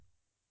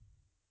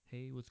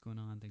Hey, what's going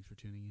on? Thanks for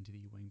tuning into the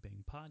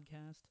Wangbangin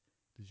podcast.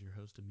 This is your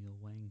host, Emil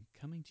Wang,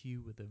 coming to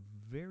you with a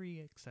very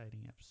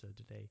exciting episode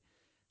today,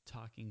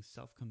 talking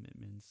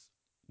self-commitments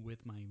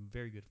with my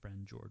very good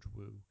friend, George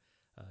Wu.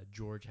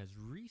 George has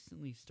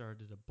recently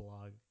started a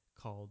blog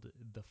called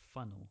The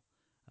Funnel.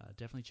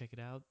 Definitely check it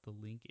out. The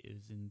link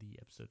is in the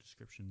episode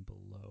description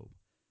below.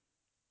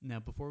 Now,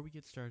 before we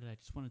get started, I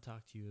just want to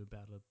talk to you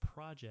about a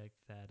project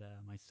that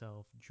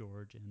myself,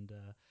 George, and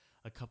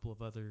a couple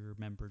of other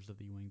members of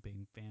the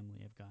Wangbangin family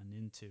have gotten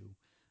into.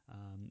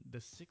 The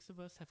six of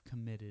us have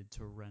committed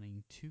to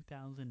running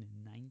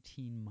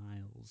 2019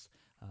 miles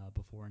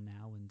before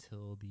now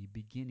until the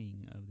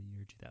beginning of the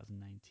year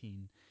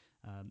 2019.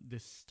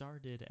 This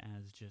started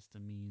as just a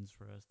means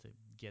for us to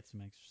get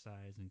some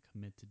exercise and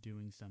commit to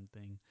doing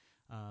something,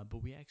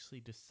 but we actually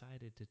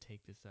decided to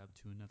take this up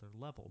to another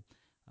level.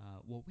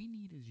 What we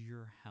need is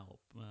your help.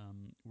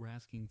 We're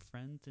asking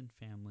friends and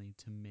family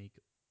to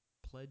make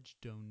pledge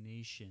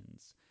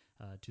donations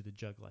to the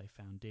Jug Life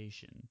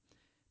Foundation.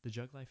 The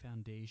Jug Life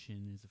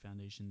Foundation is a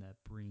foundation that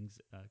brings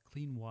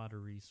clean water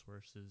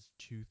resources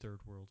to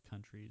third world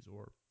countries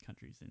or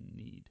countries in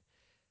need.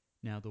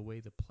 Now, the way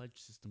the pledge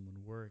system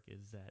would work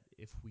is that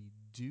if we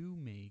do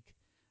make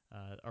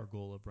our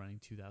goal of running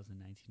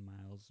 2019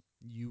 miles,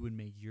 you would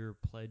make your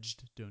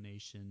pledged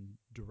donation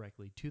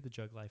directly to the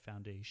Jug Life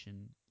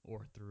Foundation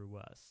or through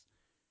us.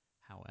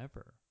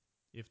 However,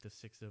 if the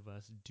six of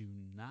us do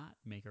not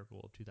make our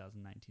goal of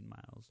 2019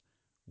 miles,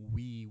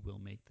 we will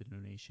make the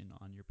donation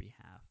on your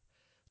behalf.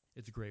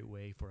 It's a great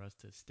way for us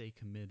to stay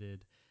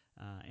committed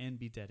and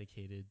be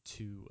dedicated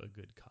to a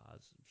good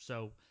cause.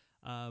 So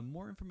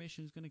more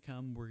information is going to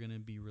come. We're going to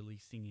be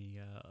releasing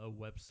a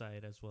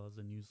website as well as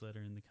a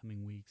newsletter in the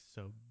coming weeks,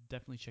 so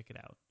definitely check it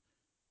out.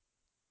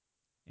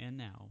 And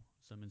now,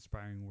 some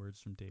inspiring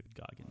words from David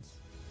Goggins.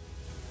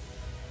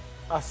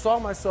 I saw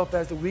myself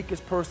as the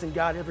weakest person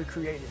God ever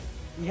created.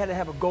 He had to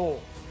have a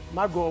goal.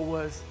 My goal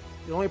was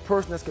the only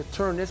person that's going to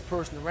turn this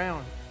person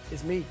around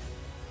is me.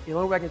 The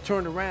only way I can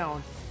turn it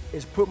around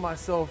is put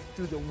myself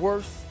through the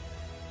worst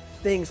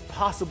things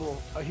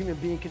possible a human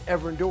being can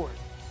ever endure.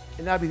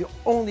 And that'd be the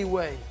only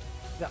way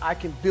that I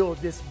can build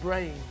this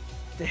brain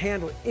to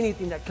handle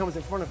anything that comes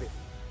in front of it,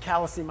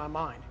 callousing my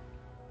mind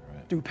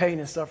through pain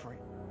and suffering.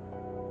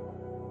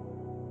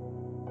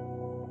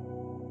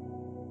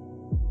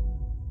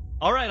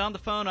 All right, on the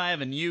phone, I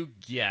have a new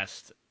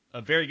guest, a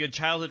very good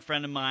childhood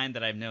friend of mine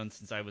that I've known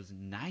since I was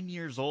 9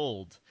 years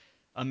old,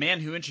 a man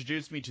who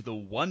introduced me to the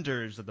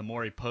wonders of the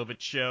Maury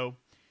Povich Show,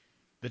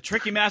 the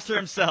Tricky Master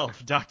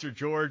himself, Dr.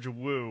 George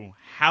Wu.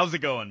 How's it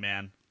going,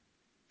 man?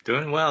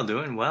 Doing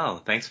well.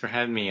 Thanks for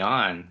having me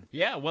on.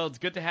 Yeah, well, it's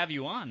good to have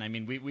you on. I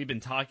mean, we've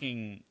been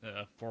talking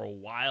for a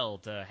while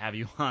to have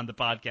you on the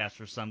podcast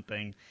or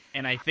something.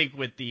 And I think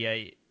with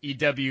the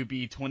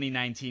EWB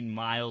 2019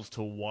 Miles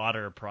to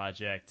Water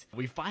project,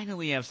 we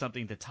finally have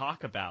something to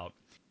talk about.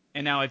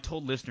 And now I've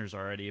told listeners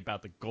already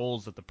about the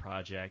goals of the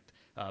project,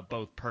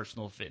 both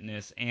personal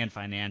fitness and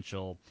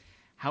financial.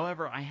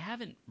 However, I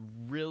haven't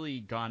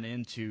really gone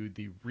into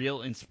the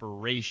real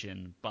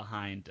inspiration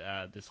behind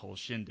this whole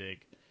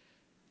shindig.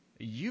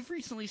 You've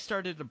recently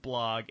started a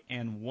blog,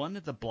 and one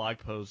of the blog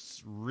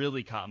posts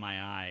really caught my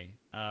eye.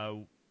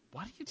 Why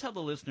don't you tell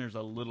the listeners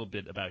a little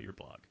bit about your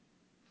blog?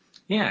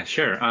 Yeah,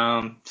 sure.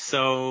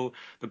 So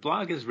the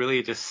blog is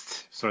really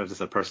just sort of just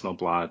a personal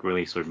blog,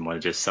 really sort of more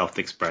just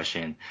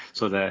self-expression,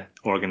 so to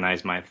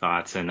organize my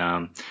thoughts.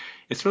 And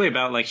it's really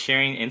about like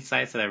sharing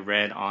insights that I've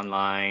read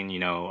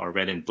online, or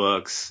read in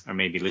books, or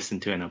maybe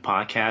listened to in a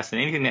podcast,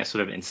 and anything that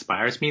sort of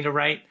inspires me to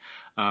write.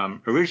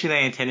 Originally,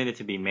 I intended it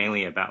to be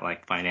mainly about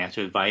like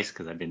financial advice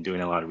because I've been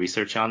doing a lot of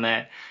research on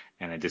that,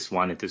 and I just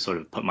wanted to sort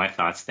of put my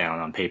thoughts down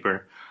on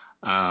paper.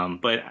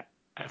 But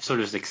I've sort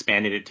of just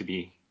expanded it to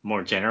be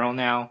more general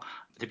now.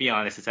 To be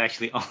honest, it's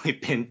actually only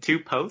been 2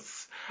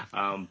 posts,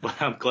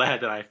 but I'm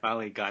glad that I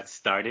finally got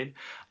started.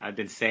 I've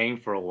been saying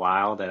for a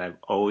while that I've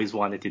always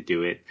wanted to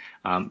do it.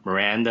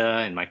 Miranda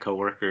and my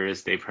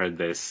coworkers, they've heard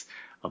this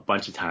a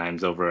bunch of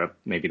times over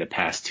maybe the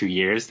past 2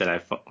 years that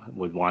I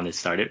would want to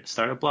start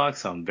a blog.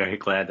 So I'm very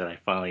glad that I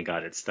finally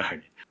got it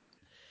started.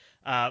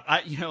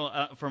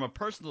 From a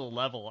personal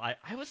level, I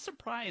was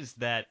surprised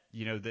that,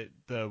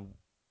 the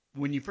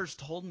when you first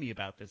told me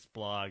about this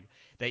blog,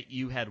 that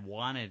you had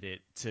wanted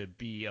it to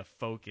be a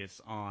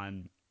focus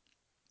on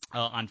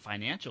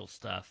financial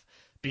stuff,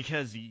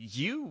 because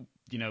you're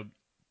a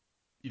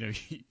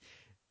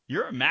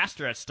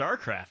master at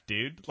StarCraft,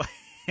 dude. Like,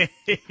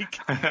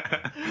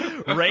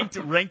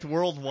 ranked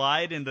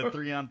worldwide in the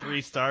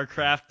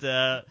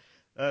 3-on-3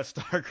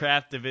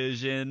 StarCraft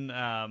division.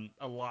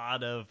 A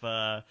lot of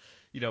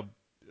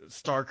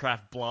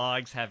StarCraft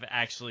blogs have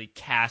actually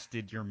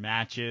casted your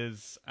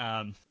matches.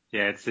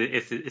 Yeah,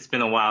 it's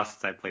been a while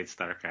since I played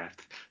StarCraft.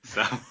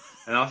 So,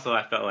 and also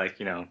I felt like,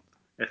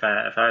 if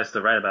I was to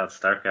write about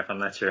StarCraft, I'm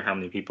not sure how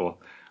many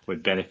people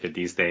would benefit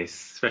these days,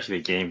 especially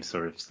the game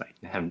sort of like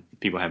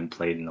people haven't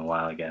played in a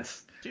while, I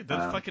guess. Dude,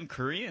 those fucking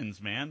Koreans,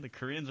 man. The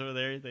Koreans over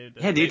there,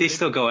 they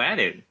still go at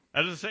it.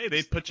 I was gonna say,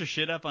 they'd put your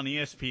shit up on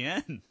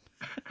ESPN.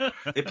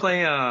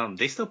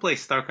 They still play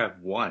StarCraft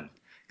 1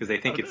 because they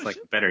Oh think no it's like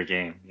shit. a better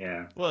game.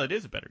 Yeah. Well, it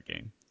is a better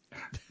game.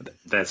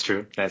 That's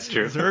true. That's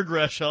true. Zerg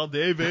Rush all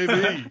day,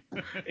 baby.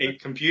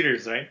 8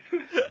 computers, right?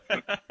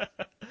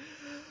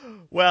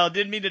 Well,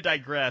 didn't mean to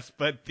digress,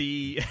 but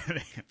the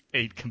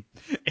eight com-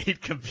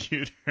 eight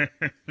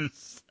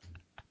computers.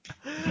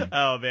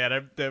 Oh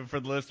man, for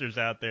the listeners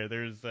out there,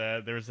 there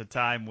was a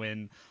time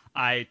when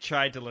I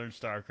tried to learn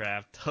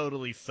StarCraft,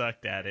 totally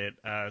sucked at it.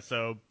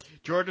 So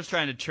George was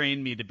trying to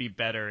train me to be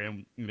better,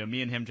 and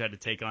me and him tried to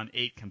take on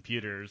 8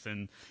 computers,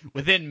 and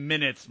within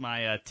minutes,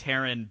 my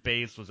Terran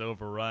base was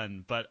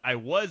overrun. But I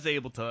was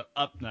able to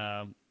up.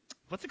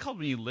 What's it called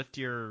when you lift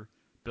your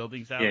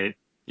buildings out? Yeah.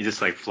 You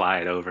just like fly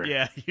it over.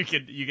 Yeah, you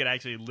could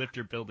actually lift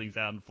your buildings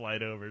out and fly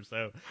it over.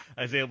 So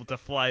I was able to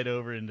fly it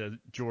over into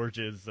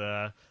George's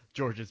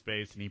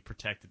base, and he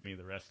protected me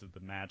the rest of the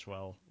match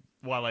while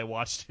I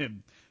watched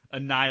him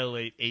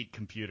annihilate 8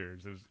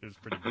 computers. It was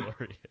pretty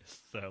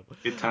glorious. So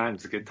Good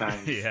times. Good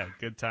times. yeah,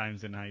 good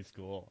times in high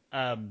school.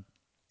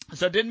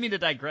 So I didn't mean to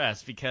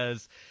digress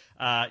because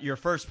your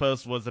first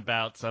post was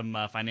about some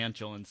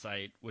financial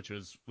insight, which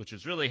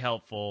was really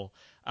helpful.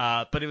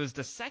 But it was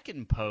the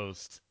second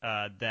post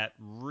that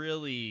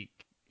really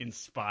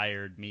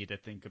inspired me to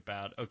think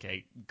about,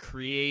 okay,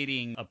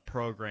 creating a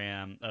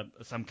program,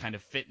 some kind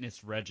of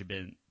fitness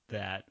regimen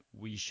that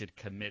we should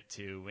commit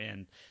to,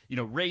 and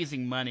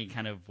raising money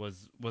kind of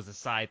was a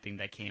side thing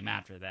that came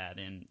after that.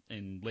 And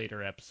in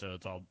later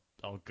episodes,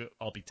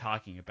 I'll be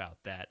talking about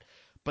that.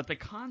 But the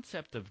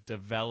concept of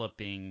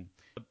developing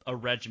a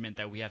regiment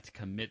that we have to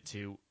commit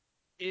to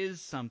is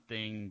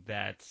something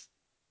that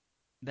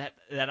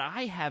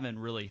I haven't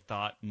really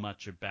thought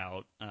much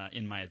about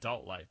in my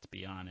adult life, to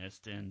be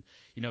honest. And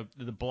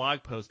the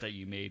blog post that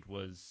you made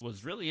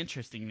was really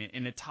interesting,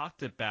 and it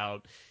talked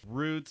about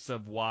roots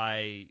of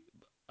why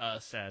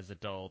us as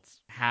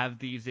adults have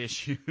these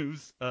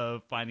issues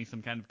of finding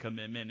some kind of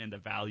commitment and the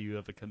value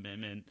of a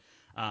commitment,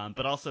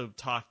 but also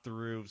talk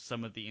through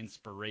some of the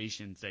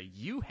inspirations that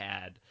you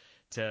had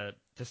to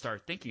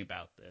start thinking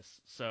about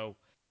this. So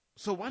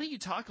why don't you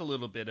talk a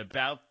little bit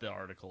about the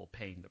article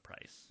Paying the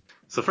Price?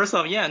 So first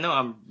off, yeah, no,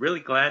 I'm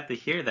really glad to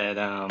hear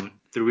that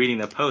through reading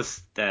the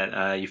post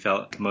that you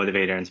felt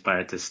motivated or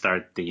inspired to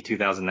start the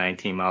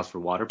 2019 Miles for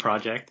Water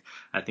project.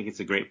 I think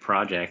it's a great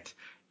project,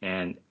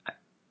 and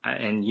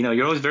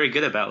you're always very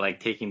good about like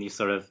taking these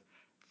sort of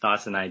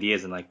thoughts and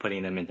ideas and like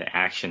putting them into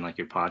action, like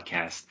your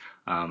podcast.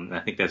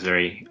 I think that's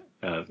very,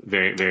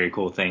 very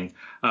cool thing.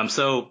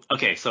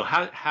 Okay, so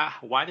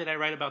why did I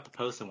write about the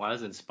post and why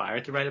was I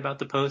inspired to write about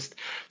the post?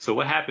 So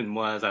what happened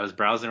was I was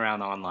browsing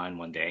around online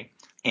one day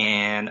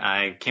and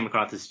I came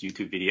across this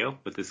YouTube video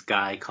with this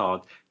guy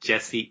called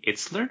Jesse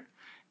Itzler.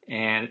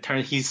 And it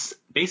turns he's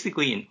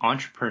basically an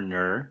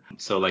entrepreneur.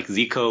 So like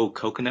Zico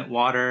Coconut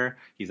Water,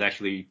 he's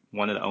actually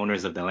one of the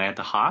owners of the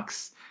Atlanta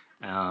Hawks.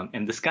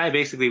 And this guy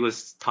basically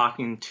was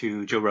talking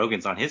to Joe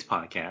Rogan's on his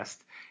podcast,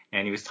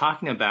 and he was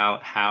talking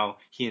about how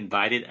he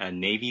invited a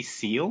Navy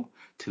SEAL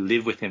to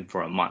live with him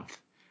for a month.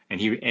 And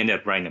he ended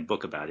up writing a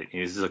book about it. It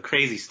was a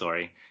crazy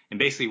story. And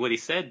basically what he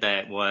said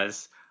that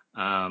was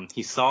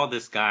he saw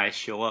this guy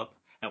show up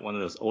at one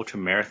of those ultra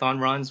marathon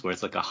runs where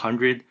it's like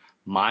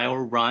 100-mile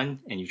run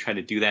and you try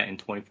to do that in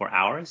 24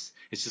 hours.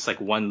 It's just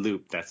like one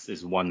loop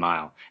is 1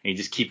 mile and you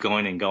just keep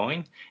going and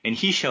going. And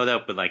he showed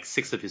up with like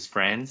 6 of his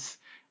friends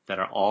that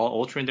are all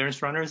ultra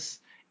endurance runners.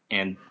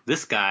 And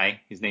this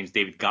guy, his name's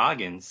David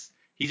Goggins,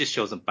 he just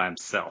shows up by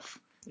himself.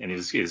 And it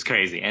was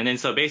crazy. And then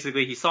so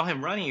basically he saw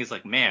him running. He's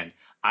like, man,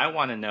 I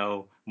want to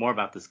know more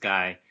about this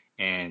guy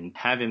and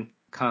have him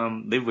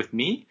come live with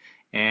me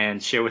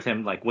and share with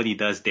him like what he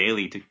does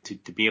daily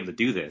to be able to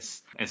do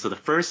this. And so the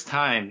first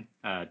time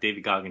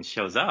David Goggins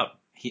shows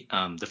up,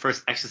 the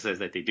first exercise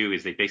that they do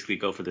is they basically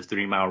go for the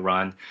 3-mile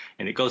run,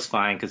 and it goes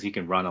fine because he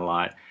can run a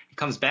lot. He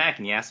comes back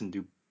and he asks him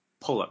to do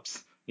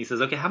pull-ups. He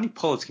says, okay, how many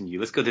pull-ups can you do?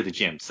 Let's go to the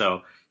gym.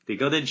 So they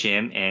go to the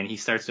gym and he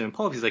starts doing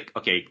pull-ups. He's like,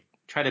 okay,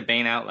 try to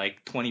bang out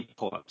like 20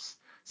 pull-ups.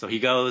 So he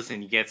goes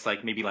and he gets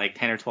like maybe like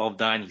 10 or 12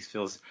 done. He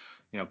feels,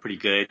 pretty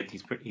good.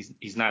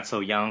 He's not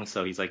so young.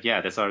 So he's like, yeah,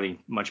 that's already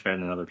much better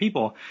than other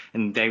people.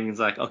 And David's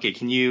like, okay,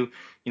 can you,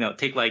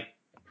 take like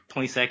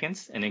 20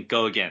 seconds and then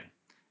go again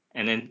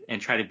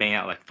and try to bang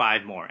out like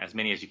 5 more, as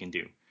many as you can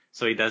do.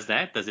 So he does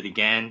that, does it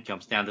again,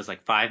 jumps down, does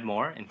like 5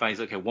 more, and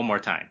finally, okay, one more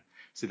time.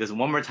 So he does it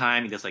one more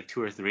time, he does like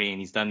 2 or 3, and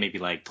he's done maybe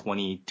like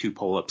 22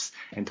 pull-ups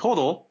in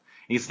total.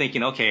 And he's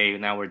thinking, okay,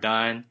 now we're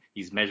done.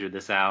 He's measured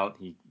this out.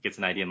 He gets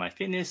an idea of my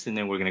fitness, and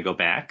then we're going to go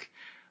back.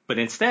 But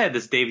instead,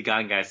 this David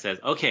Goggins guy says,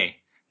 okay,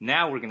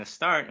 now we're going to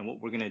start, and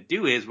what we're going to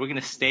do is we're going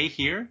to stay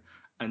here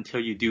until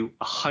you do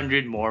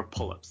 100 more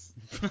pull-ups.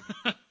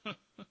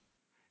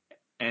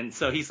 And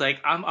so he's like,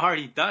 I'm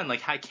already done.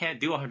 Like, I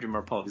can't do 100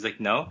 more pull-ups. He's like,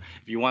 no,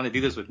 if you want to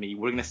do this with me,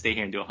 we're going to stay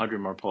here and do 100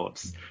 more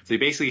pull-ups. So he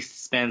basically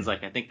spends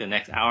like, I think the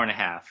next hour and a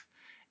half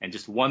and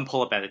just one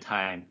pull-up at a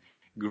time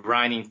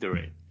grinding through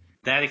it.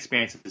 That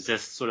experience is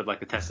just sort of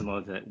like a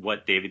testimony to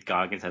what David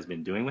Goggins has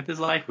been doing with his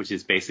life, which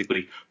is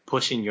basically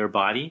pushing your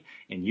body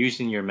and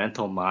using your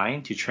mental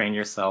mind to train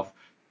yourself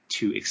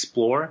to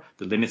explore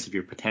the limits of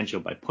your potential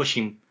by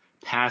pushing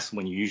past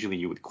when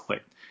you would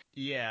quit.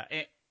 Yeah,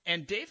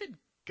 and David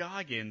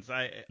Goggins,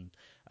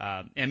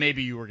 and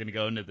maybe you were going to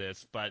go into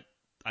this, but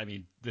I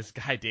mean, this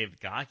guy David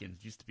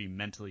Goggins used to be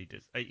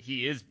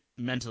he is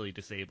mentally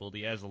disabled.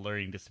 He has a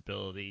learning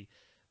disability.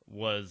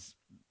 Was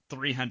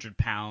 300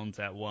 pounds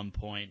at one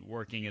point,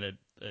 working at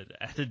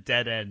a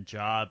dead end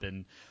job,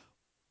 and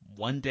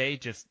one day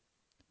just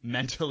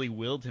mentally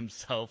willed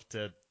himself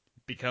to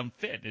become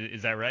fit.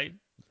 Is that right?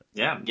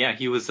 Yeah,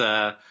 he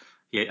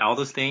had all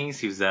those things.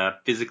 He was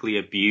physically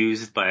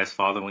abused by his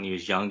father when he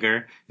was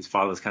younger. His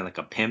father was kind of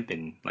like a pimp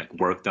and like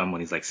worked him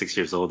when he's like 6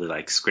 years old to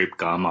like scrape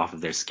gum off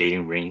of their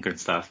skating rink and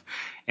stuff.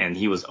 And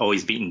he was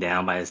always beaten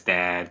down by his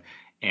dad.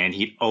 And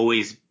he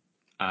always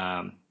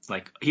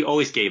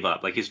gave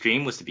up. Like his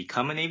dream was to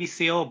become a Navy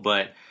SEAL,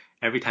 but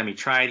every time he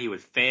tried, he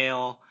would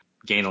fail,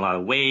 gain a lot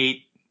of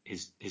weight.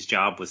 His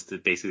job was to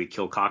basically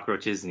kill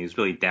cockroaches, and he was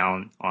really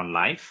down on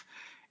life.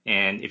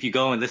 And if you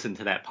go and listen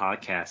to that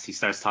podcast, he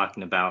starts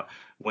talking about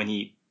when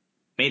he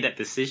made that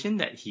decision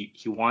that he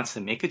wants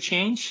to make a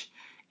change,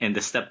 and the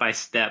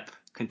step-by-step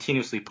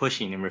continuously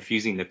pushing and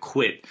refusing to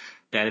quit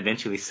that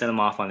eventually set him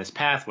off on his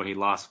path where he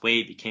lost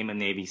weight, became a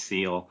Navy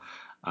SEAL,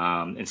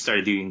 and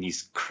started doing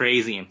these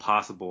crazy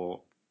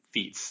impossible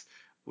feats,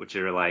 which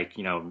are like,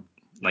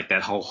 like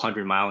that whole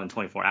 100-mile in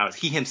 24 hours.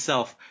 He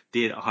himself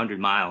did 100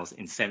 miles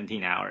in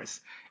 17 hours,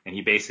 and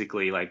he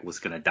basically like was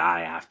going to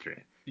die after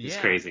it. It's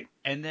Yeah. crazy.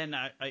 And then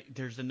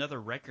there's another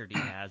record he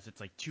has. It's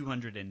like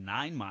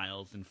 209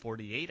 miles in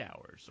 48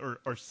 hours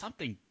or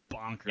something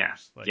bonkers. Yeah.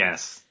 Like,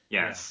 Yes.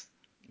 yeah.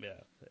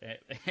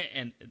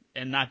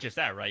 And not just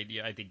that, right?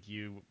 Yeah, I think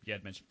you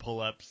had mentioned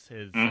pull-ups,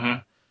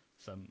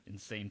 some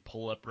insane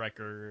pull-up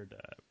record.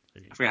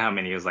 I forget how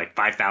many. It was like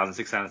 5,000,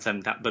 6,000,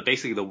 7,000, but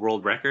basically the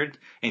world record.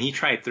 And he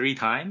tried 3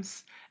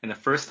 times. And the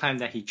first time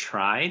that he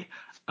tried,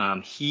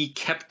 he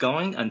kept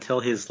going until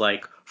his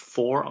like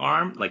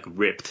forearm like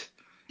ripped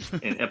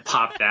and it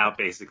popped out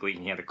basically,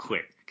 and he had to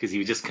quit because he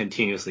was just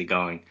continuously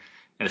going.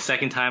 And the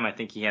second time, I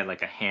think he had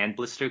like a hand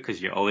blister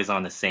because you're always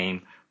on the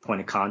same point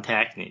of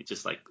contact, and it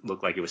just like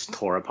looked like it was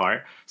tore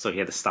apart. So he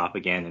had to stop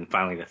again. And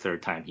finally, the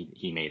third time,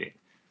 he made it.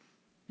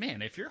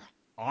 Man, if your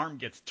arm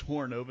gets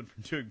torn open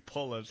from doing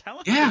pull-ups, how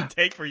long Yeah. does it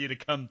take for you to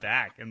come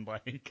back and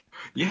like?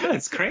 Yeah,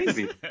 it's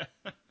crazy.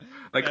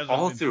 Like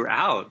all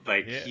throughout,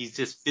 like yeah. he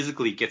just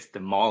physically gets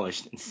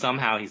demolished, and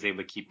somehow he's able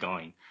to keep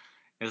going.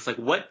 And it's like,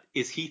 what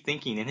is he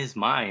thinking in his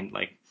mind?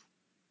 Like,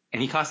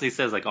 and he constantly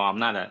says like, oh, I'm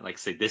not like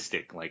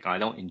sadistic. Like, I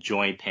don't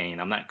enjoy pain.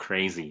 I'm not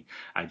crazy.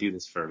 I do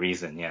this for a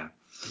reason. Yeah.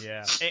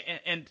 Yeah,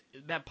 and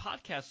that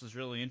podcast was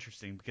really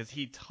interesting because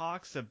he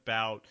talks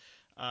about,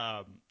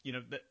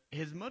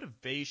 his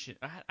motivation.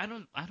 I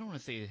don't want to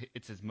say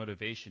it's his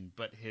motivation,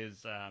 but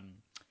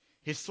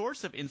his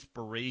source of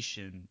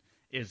inspiration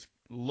is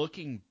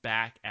looking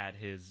back at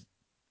his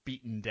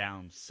beaten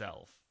down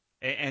self,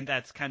 and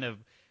that's kind of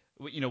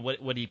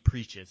what he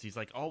preaches. He's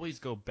like, always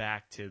go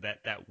back to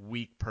that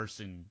weak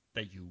person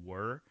that you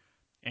were,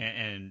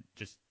 and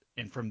just.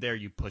 And from there,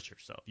 you push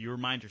yourself. You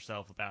remind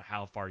yourself about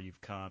how far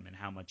you've come and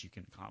how much you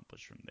can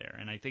accomplish from there.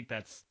 And I think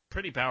that's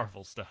pretty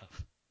powerful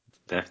stuff.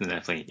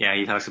 Definitely. Yeah,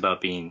 he talks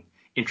about being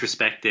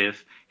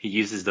introspective. He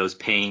uses those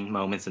pain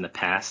moments in the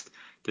past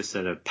to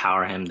sort of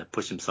power him to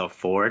push himself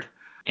forward.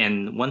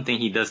 And one thing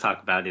he does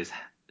talk about is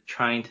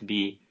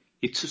he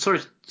sort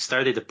of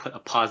started to put a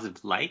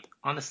positive light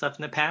on the stuff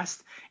in the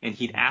past. And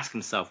he'd ask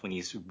himself when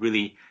he's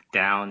really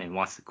down and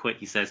wants to quit,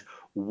 he says,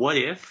 what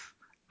if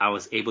I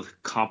was able to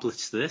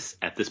accomplish this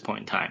at this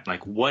point in time?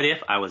 Like, what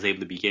if I was able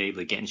to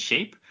get in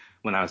shape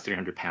when I was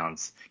 300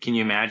 pounds? Can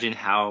you imagine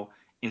how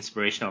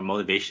inspirational or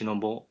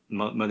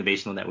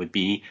motivational that would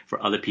be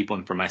for other people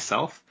and for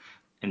myself?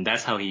 And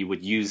that's how he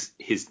would use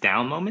his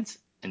down moments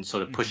and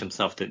sort of push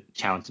himself to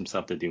challenge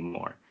himself to do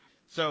more.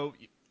 So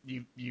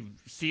you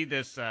see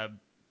this,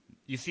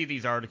 you see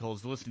these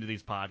articles, listen to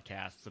these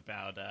podcasts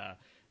about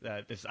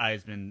this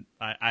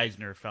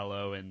Eisner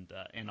fellow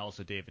and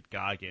also David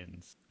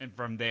Goggins. And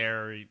from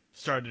there, you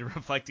started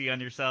reflecting on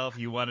yourself.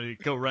 You wanted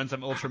to go run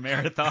some ultra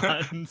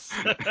marathons.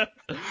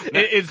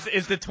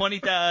 Is the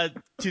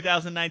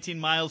 2019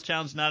 miles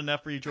challenge not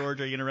enough for you,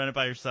 George? Are you going to run it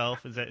by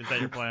yourself? Is that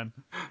your plan?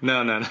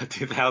 No.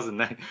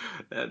 2009.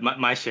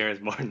 My share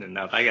is more than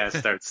enough. I got to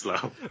start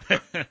slow.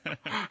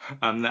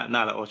 I'm not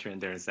an ultra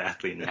endurance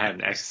athlete, and I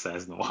haven't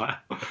exercised in a while.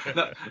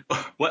 No,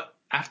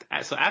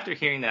 after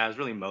hearing that, I was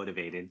really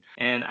motivated,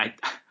 and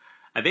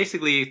I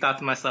basically thought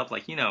to myself,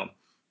 like, I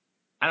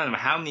don't know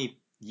how many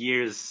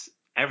years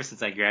ever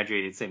since I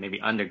graduated, say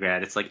maybe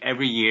undergrad, it's like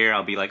every year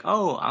I'll be like,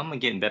 oh, I'm gonna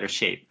get in better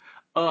shape.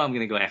 Oh, I'm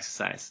gonna go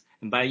exercise.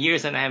 And by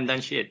years end, I haven't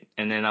done shit,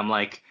 and then I'm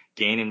like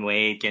gaining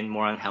weight, getting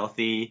more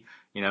unhealthy,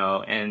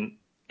 and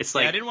it's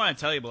like. Yeah, I didn't want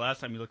to tell you, but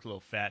last time you looked a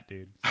little fat,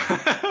 dude.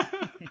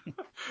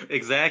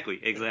 Exactly.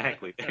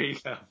 There you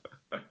go.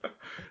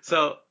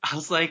 So I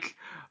was like,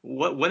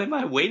 what am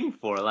I waiting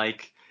for?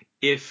 Like,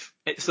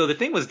 so the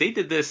thing was, they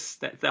did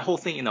that whole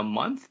thing in a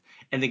month,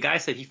 and the guy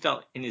said he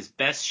felt in his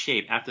best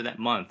shape after that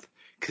month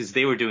because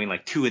they were doing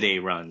like 2-a-day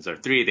runs or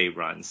 3-a-day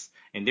runs,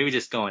 and they were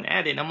just going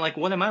at it. And I'm like,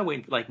 what am I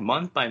waiting for? Like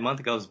month by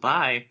month goes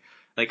by.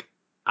 Like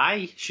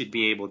I should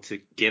be able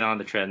to get on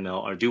the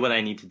treadmill or do what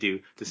I need to do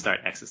to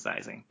start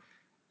exercising.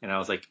 And I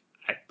was like,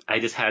 I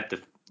just had to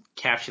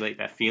encapsulate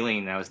that feeling.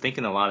 And I was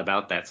thinking a lot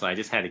about that. So I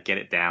just had to get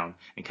it down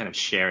and kind of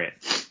share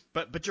it.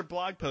 But your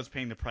blog post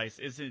Paying the Price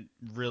isn't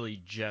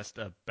really just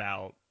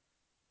about,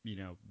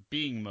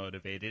 being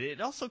motivated. It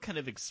also kind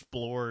of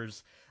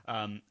explores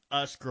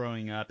us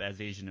growing up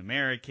as Asian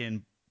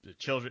American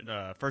children,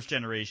 first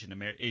generation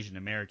Asian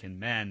American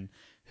men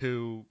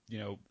who,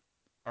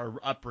 our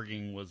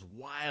upbringing was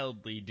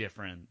wildly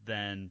different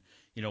than,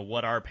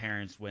 what our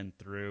parents went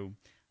through.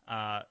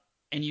 And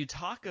you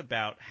talk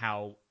about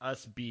how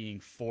us being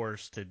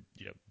forced to,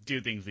 do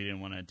things we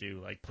didn't want to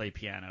do, like play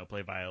piano,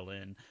 play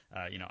violin.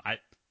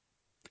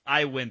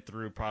 I went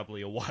through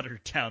probably a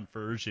watered down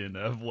version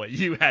of what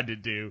you had to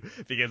do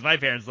because my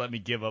parents let me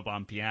give up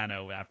on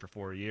piano after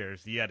 4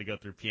 years. You had to go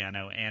through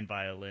piano and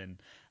violin.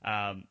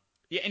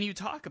 Yeah, and you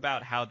talk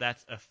about how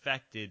that's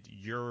affected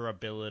your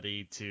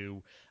ability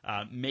to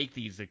make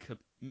these,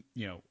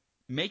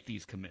 make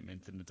these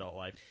commitments in adult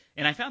life.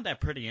 And I found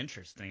that pretty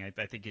interesting.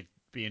 I think it'd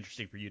be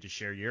interesting for you to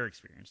share your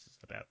experiences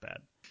about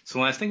that. So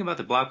when I was thinking about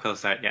the blog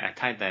post, I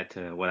tied that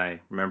to what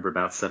I remember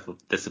about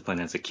self-discipline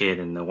as a kid.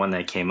 And the one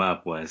that came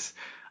up was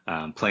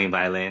playing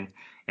violin.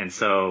 And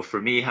so for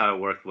me, how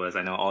it worked was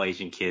I know all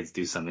Asian kids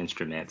do some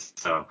instruments.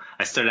 So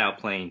I started out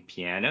playing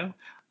piano.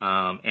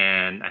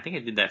 And I think I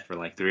did that for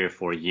like 3 or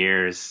 4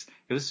 years.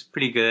 It was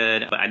pretty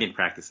good, but I didn't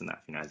practice enough.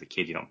 As a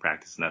kid, you don't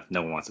practice enough.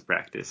 No one wants to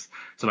practice.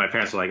 So my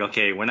parents were like,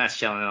 okay, we're not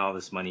shelling out all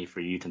this money for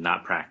you to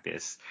not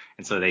practice.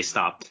 And so they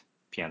stopped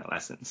piano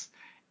lessons.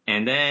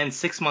 And then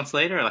 6 months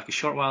later, like a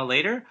short while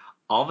later,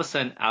 all of a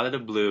sudden, out of the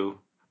blue,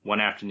 one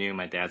afternoon,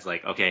 my dad's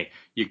like, okay,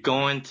 you're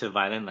going to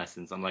violin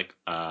lessons. I'm like,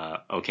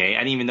 okay. I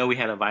didn't even know we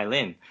had a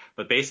violin.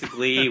 But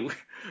basically,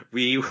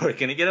 we were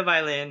going to get a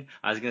violin.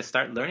 I was going to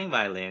start learning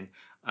violin.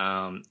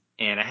 And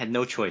I had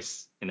no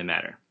choice in the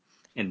matter.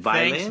 And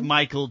violin. Thanks,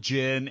 Michael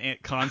Jin,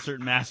 concert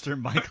master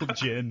Michael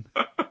Jin.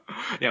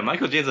 Yeah,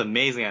 Michael Jin's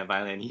amazing at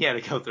violin. He had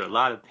to go through a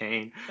lot of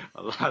pain,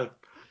 a lot of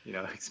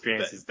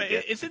experiences. But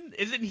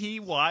isn't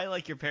he why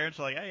like your parents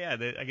are like, oh yeah,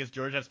 I guess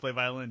George has to play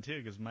violin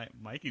too because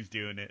Mikey's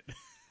doing it.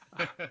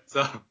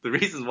 So the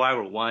reasons why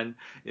were, one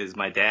is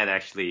my dad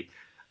actually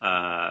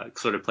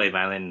sort of played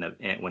violin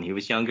when he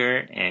was younger,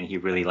 and he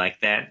really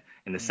liked that.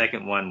 And the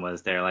second one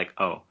was they're like,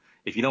 oh,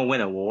 if you don't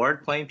win an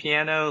award playing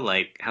piano,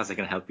 like how's that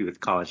going to help you with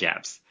college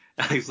apps?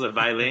 So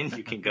violin,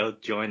 you can go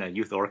join a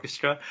youth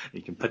orchestra, and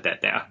you can put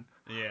that down.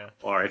 Yeah.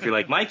 Or if you're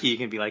like Mikey, you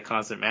can be like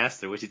concert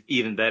master, which is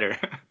even better.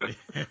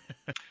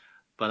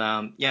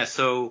 But yeah,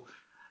 so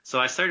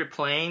I started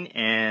playing,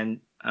 and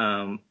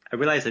I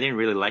realized I didn't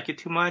really like it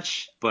too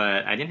much,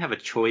 but I didn't have a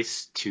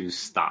choice to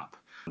stop.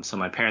 So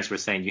my parents were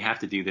saying, you have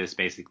to do this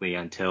basically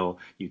until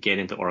you get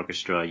into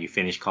orchestra, you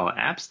finish college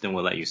apps, then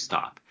we'll let you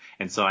stop.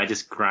 And so I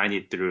just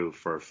grinded through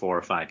for 4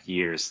 or 5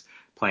 years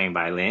playing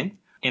violin.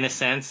 In a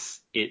sense,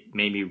 it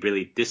made me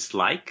really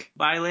dislike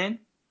violin,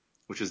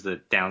 which was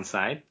the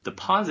downside. The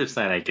positive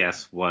side, I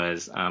guess,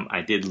 was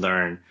I did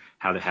learn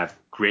how to have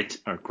grit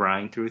or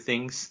grind through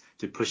things,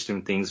 to push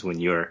through things when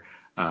you're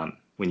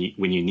when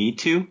you need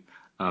to.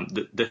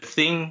 The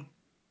thing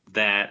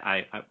that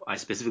I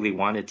specifically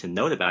wanted to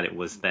note about it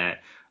was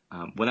that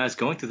when I was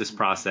going through this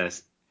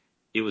process,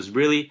 it was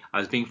really I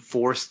was being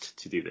forced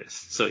to do this.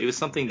 So it was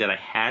something that I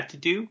had to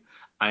do.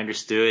 I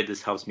understood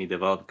this helps me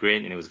develop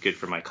grit, and it was good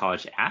for my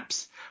college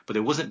apps. But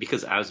it wasn't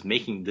because I was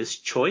making this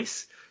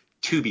choice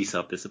to be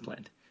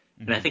self-disciplined.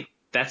 Mm-hmm. And I think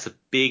that's a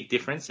big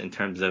difference in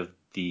terms of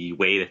the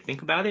way to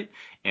think about it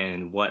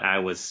and what I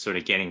was sort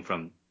of getting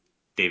from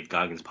Dave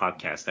Goggins'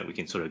 podcast that we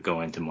can sort of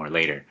go into more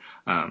later.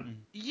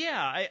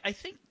 Yeah, I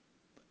think,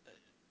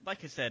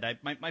 like I said,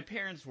 my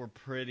parents were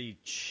pretty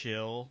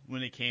chill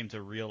when it came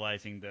to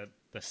realizing that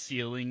the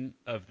ceiling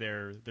of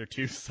their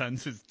two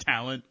sons'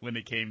 talent when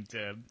it came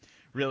to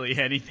really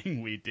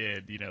anything we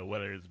did,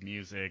 whether it's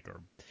music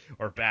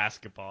or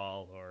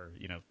basketball or,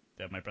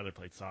 that my brother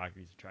played soccer.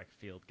 He's a track and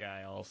field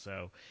guy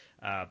also.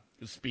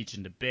 Speech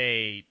and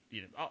debate,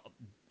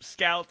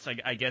 scouts,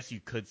 I guess you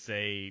could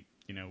say,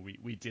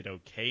 we did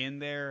okay in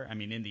there. I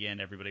mean, in the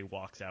end, everybody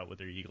walks out with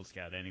their Eagle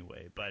Scout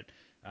anyway, but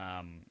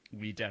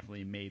we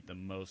definitely made the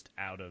most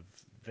out of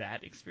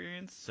that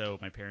experience. So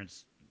my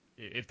parents,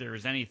 if there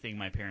was anything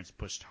my parents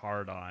pushed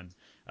hard on,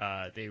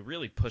 they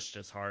really pushed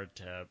us hard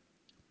to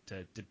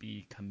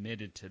be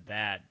committed to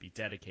that, be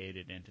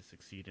dedicated, and to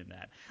succeed in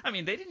that. I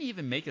mean, they didn't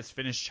even make us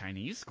finish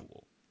Chinese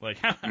school. Like,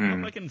 how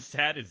fucking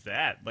sad is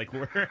that? Like,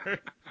 we're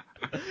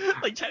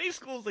like Chinese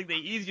school is like the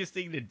easiest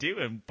thing to do,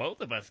 and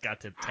both of us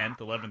got to 10th,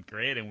 11th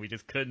grade, and we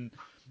just couldn't,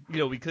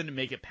 we couldn't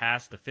make it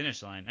past the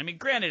finish line. I mean,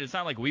 granted, it's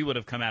not like we would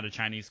have come out of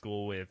Chinese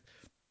school with,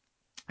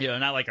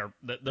 not like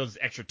those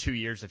extra 2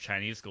 years of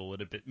Chinese school would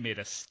have made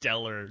us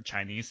stellar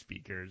Chinese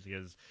speakers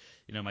because,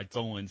 my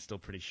Zhongwen's still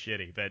pretty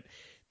shitty, but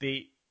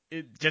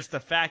just the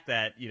fact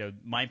that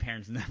my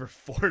parents never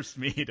forced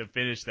me to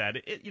finish that.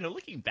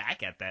 Looking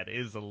back at that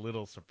is a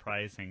little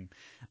surprising,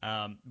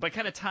 but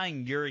kind of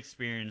tying your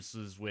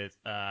experiences with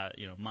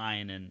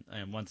mine,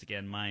 and once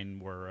again mine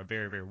were a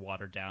very very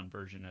watered down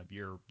version of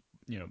your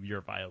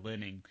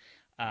violining.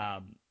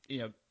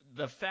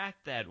 The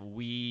fact that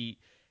we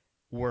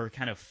were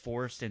kind of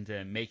forced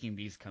into making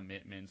these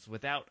commitments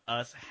without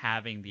us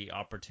having the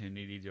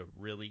opportunity to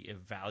really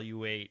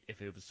evaluate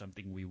if it was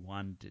something we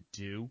wanted to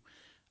do.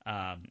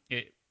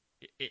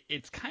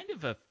 It's kind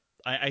of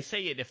I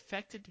say it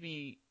affected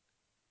me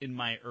in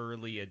my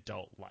early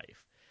adult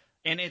life.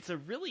 And it's a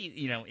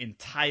really,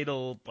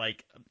 entitled,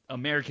 like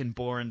American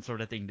born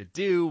sort of thing to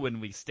do when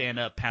we stand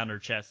up, pound our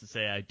chest and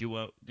say, I do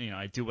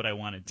what I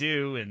want to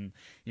do. And,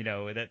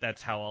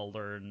 that's how I'll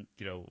learn,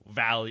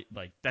 value,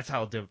 like that's how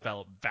I'll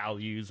develop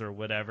values or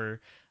whatever.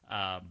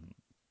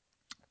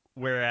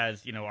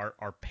 Whereas,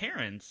 our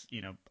parents,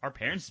 our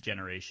parents'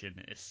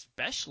 generation,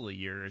 especially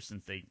yours,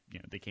 since they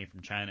came from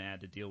China and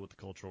had to deal with the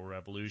Cultural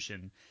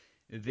Revolution,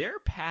 their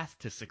path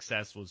to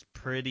success was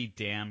pretty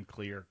damn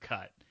clear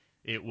cut.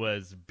 It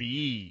was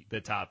be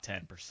the top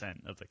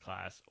 10% of the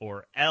class,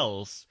 or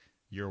else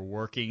you're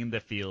working in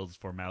the fields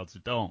for Mao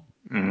Zedong.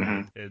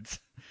 Mm-hmm. Right?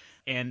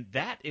 And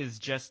that is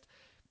just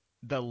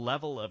the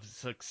level of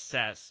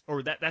success,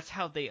 or that's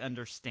how they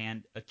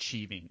understand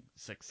achieving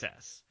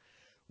success,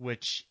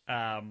 which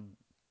I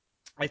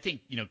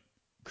think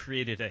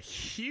created a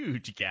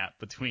huge gap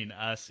between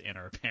us and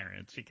our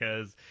parents,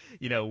 because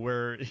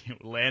we're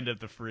land of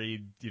the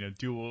free,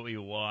 do what we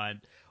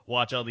want,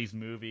 watch all these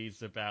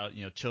movies about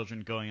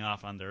children going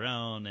off on their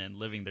own and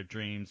living their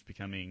dreams,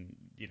 becoming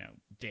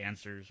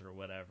dancers or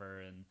whatever,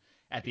 and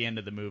at the end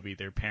of the movie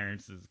their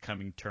parents is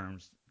coming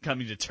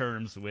to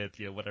terms with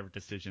whatever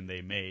decision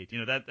they made.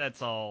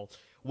 That's all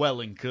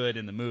well and good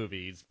in the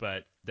movies,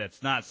 but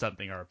that's not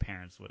something our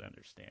parents would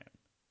understand.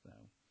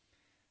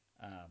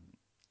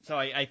 So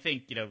I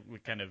think, we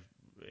kind of,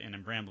 and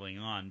I'm rambling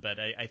on, but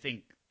I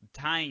think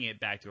tying it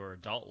back to our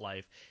adult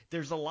life,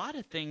 there's a lot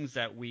of things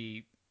that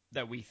we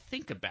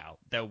think about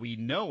that we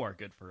know are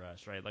good for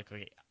us, right? Like,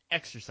 okay,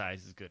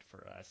 exercise is good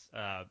for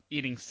us.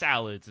 Eating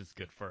salads is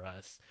good for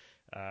us.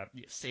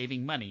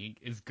 Saving money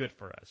is good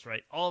for us,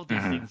 right? All of these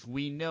Mm-hmm. things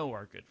we know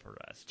are good for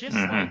us. Just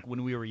Mm-hmm. like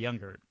when we were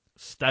younger,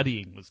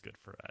 studying was good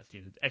for us.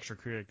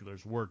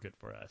 Extracurriculars were good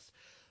for us.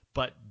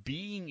 But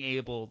being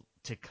able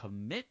to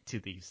commit to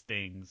these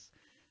things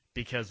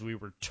because we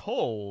were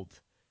told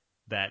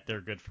that they're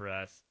good for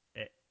us,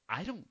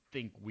 I don't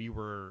think we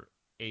were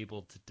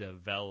able to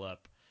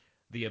develop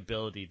the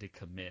ability to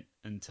commit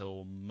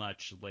until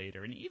much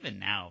later. And even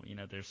now,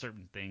 there's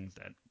certain things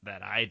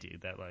that I do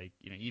that, like,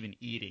 even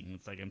eating,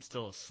 it's like I'm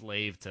still a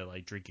slave to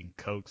like drinking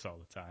Cokes all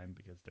the time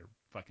because they're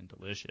fucking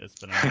delicious.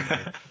 But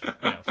I'm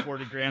never,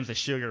 40 grams of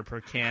sugar per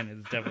can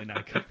is definitely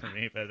not good for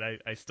me. But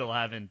I still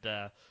haven't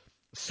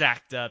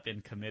sacked up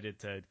and committed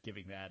to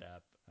giving that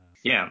up.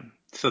 Yeah.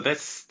 So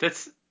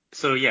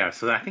so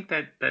I think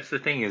that's the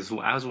thing is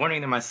I was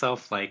wondering to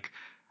myself, like,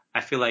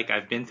 I feel like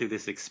I've been through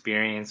this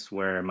experience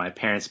where my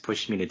parents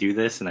pushed me to do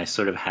this and I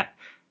sort of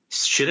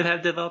should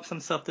have developed some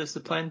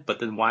self-discipline, but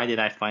then why did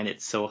I find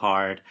it so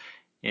hard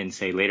in,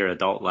 say, later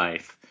adult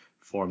life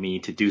for me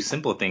to do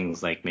simple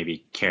things like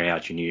maybe carry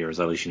out your New Year's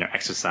resolution or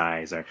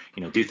exercise or,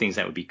 do things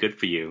that would be good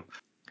for you.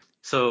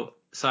 So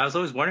I was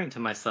always wondering to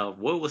myself,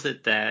 what was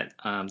it that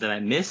I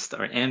missed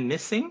or am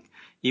missing,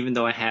 even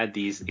though I had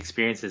these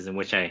experiences in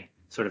which I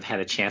sort of had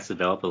a chance to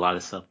develop a lot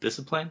of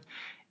self-discipline.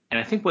 And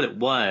I think what it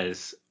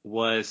was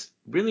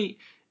really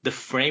the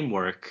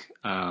framework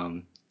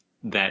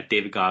that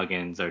David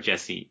Goggins or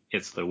Jesse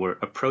Itzler were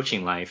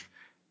approaching life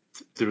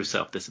through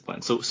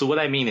self-discipline. So what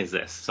I mean is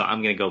this. So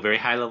I'm going to go very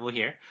high level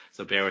here,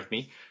 so bear with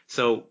me.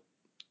 So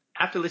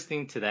after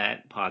listening to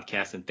that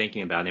podcast and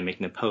thinking about it and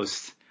making a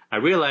post, I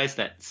realized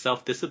that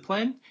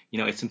self-discipline,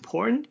 it's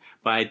important,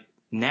 but I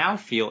now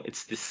feel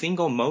it's the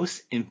single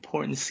most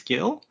important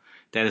skill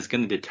that is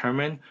going to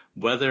determine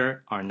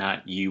whether or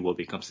not you will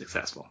become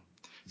successful.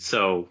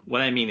 So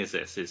what I mean is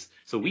this,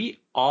 so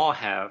we all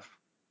have,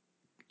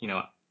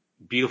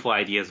 beautiful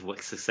ideas of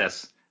what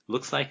success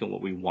looks like and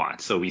what we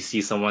want. So we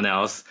see someone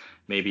else,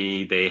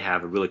 maybe they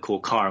have a really cool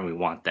car and we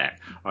want that,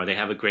 or they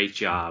have a great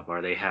job,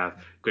 or they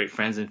have great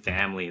friends and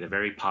family, they're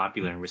very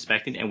popular and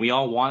respected, and we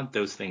all want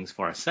those things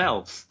for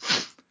ourselves.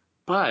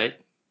 But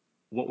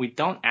what we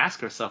don't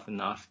ask ourselves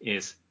enough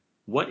is,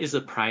 what is the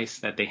price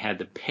that they had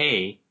to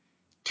pay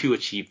to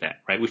achieve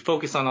that, right? We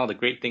focus on all the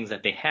great things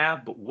that they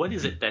have, but what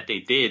is it that they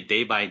did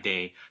day by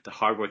day, the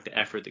hard work, the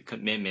effort, the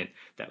commitment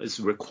that was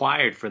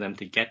required for them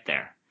to get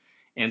there?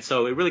 And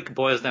so it really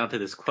boils down to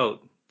this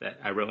quote that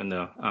I wrote in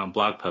the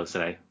blog post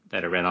that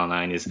I read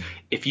online is,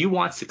 if you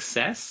want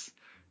success,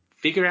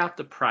 figure out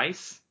the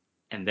price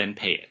and then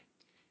pay it.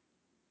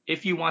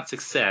 If you want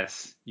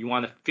success, you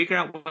want to figure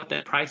out what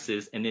that price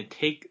is and then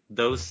take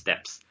those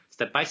steps,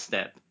 step by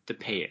step, to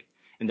pay it.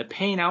 And the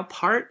paying out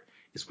part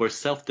is where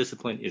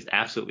self-discipline is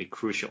absolutely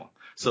crucial.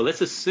 So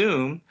let's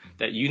assume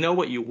that you know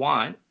what you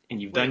want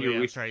and you've done your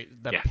I'm sorry.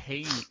 The yeah.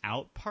 paying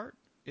out part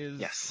is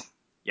Yes.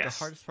 The Yes.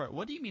 hardest part.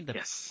 What do you mean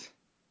Yes.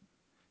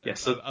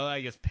 Yes. So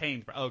I guess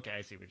paying. Okay,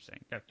 I see what you're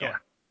saying. Go yeah. on.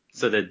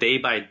 So the day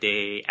by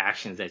day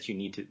actions that you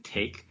need to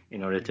take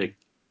in order to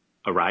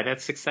arrive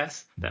at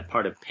success, that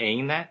part of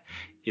paying that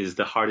is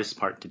the hardest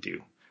part to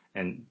do.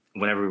 And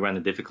whenever we run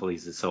the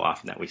difficulties, it's so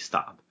often that we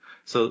stop.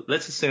 So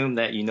let's assume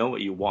that you know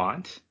what you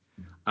want,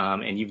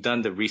 and you've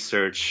done the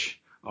research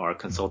or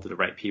consulted the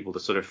right people to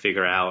sort of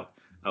figure out,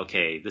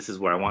 okay, this is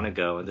where I want to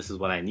go and this is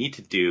what I need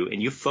to do.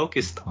 And you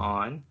focused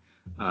on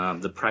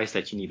the price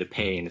that you need to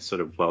pay, and it's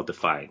sort of well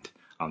defined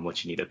on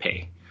what you need to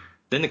pay.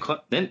 Then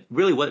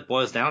really what it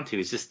boils down to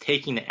is just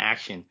taking the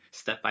action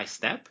step by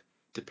step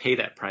to pay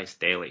that price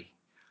daily.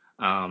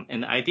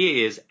 And the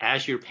idea is,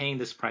 as you're paying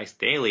this price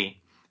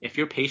daily, if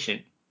you're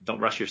patient, don't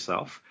rush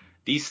yourself,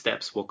 these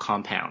steps will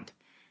compound.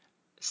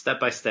 Step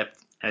by step,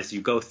 as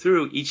you go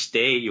through each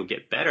day, you'll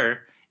get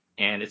better.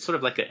 And it's sort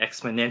of like an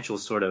exponential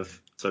sort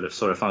of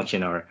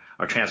function or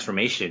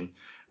transformation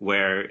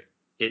where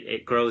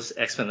it grows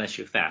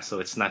exponentially fast. So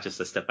it's not just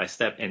a step by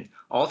step. And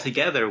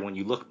altogether, when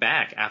you look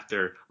back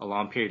after a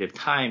long period of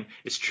time,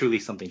 it's truly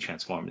something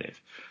transformative.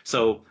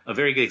 So a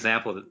very good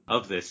example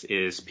of this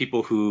is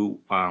people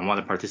who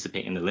want to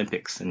participate in the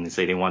Olympics and they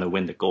say they want to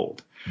win the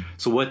gold.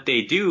 So what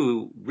they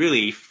do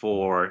really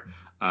for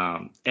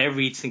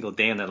every single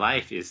day in their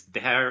life is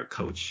they hire a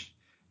coach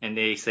and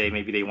they say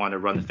maybe they want to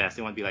run the fast.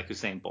 They want to be like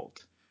Usain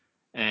Bolt.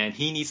 And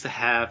he needs to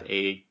have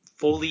a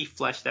fully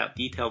fleshed out,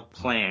 detailed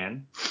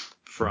plan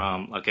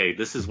from, okay,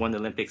 this is when the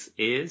Olympics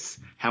is,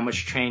 how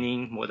much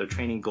training, what are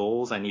training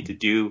goals I need to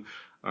do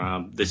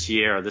this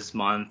year or this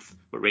month,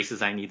 what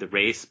races I need to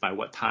race, by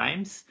what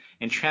times,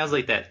 and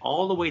translate that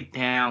all the way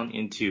down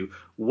into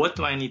what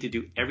do I need to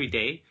do every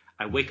day.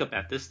 I wake up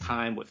at this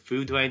time, what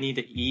food do I need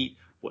to eat,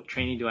 what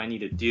training do I need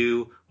to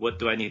do, what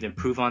do I need to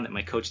improve on that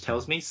my coach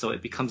tells me. So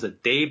it becomes a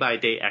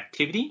day-by-day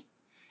activity,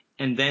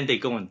 and then they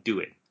go and do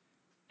it.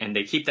 And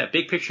they keep that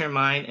big picture in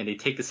mind, and they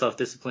take the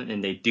self-discipline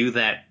and they do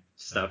that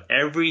stuff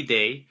every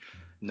day,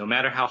 no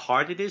matter how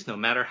hard it is, no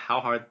matter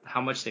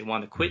how much they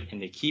want to quit,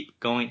 and they keep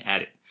going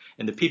at it.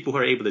 And the people who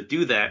are able to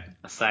do that,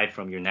 aside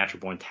from your natural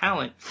born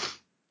talent,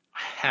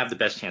 have the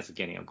best chance of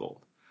getting a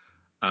gold.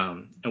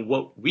 And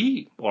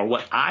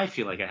what I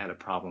feel like I had a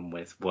problem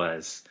with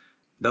was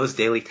those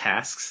daily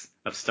tasks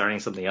of starting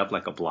something up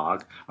like a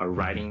blog or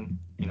writing,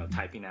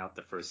 typing out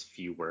the first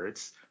few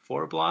words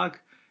for a blog.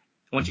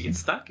 Once you get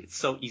stuck, it's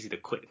so easy to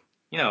quit.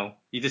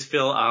 You just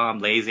feel, I'm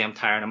lazy, I'm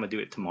tired, I'm going to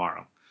do it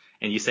tomorrow.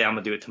 And you say, I'm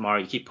going to do it tomorrow,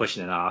 you keep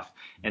pushing it off.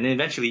 And then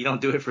eventually you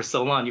don't do it for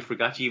so long, you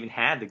forgot you even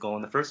had the goal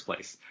in the first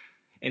place.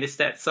 And it's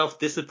that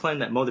self-discipline,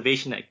 that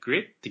motivation, that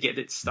grit to get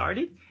it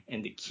started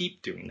and to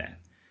keep doing that.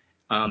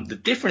 The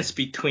difference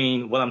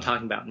between what I'm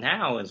talking about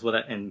now is what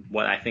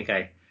I think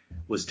I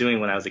was doing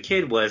when I was a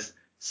kid was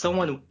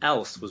someone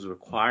else was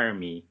requiring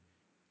me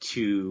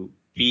to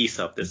be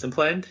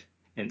self-disciplined,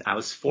 and I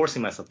was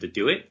forcing myself to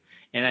do it.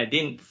 And I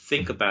didn't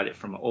think about it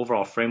from an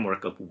overall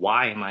framework of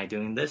why am I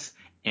doing this,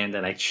 and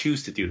that I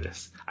choose to do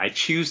this. I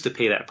choose to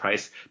pay that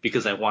price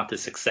because I want the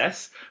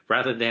success,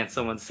 rather than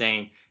someone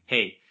saying,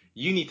 hey,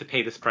 you need to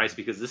pay this price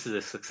because this is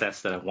a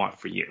success that I want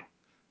for you.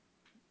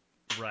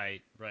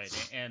 Right.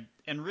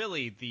 And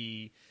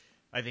really,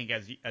 I think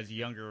as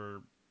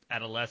younger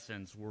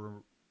adolescents,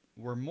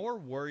 we're more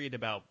worried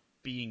about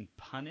being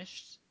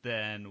punished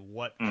than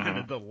what kind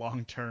of the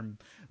long-term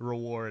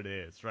reward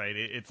is, right?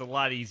 It's a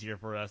lot easier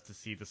for us to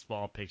see the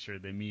small picture,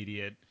 the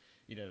immediate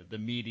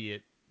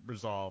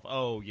resolve.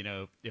 Oh,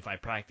 if I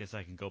practice,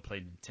 I can go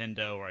play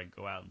Nintendo, or I can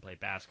go out and play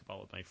basketball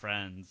with my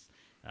friends.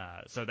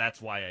 So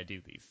that's why I do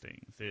these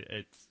things.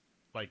 It's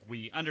like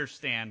we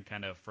understand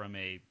kind of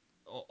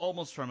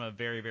almost from a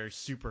very, very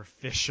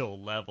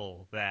superficial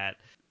level that,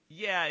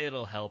 yeah,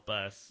 it'll help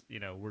us.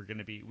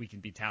 We can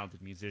be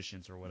talented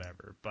musicians or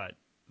whatever. But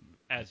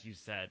as you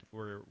said,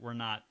 we're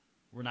not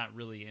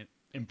really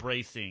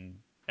embracing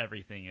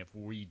everything if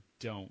we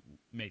don't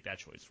make that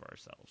choice for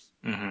ourselves.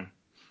 Mm-hmm.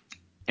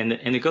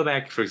 And to go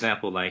back, for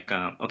example, like,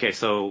 okay,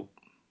 so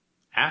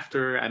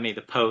after I made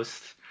the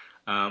post,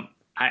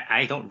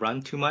 I don't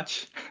run too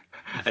much.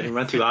 I didn't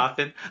run too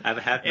often. I have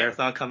a half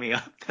marathon coming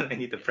up that I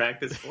need to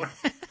practice for.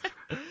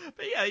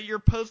 But yeah, your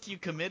post, you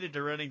committed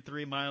to running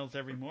 3 miles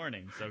every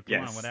morning. So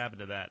come on, what happened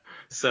to that?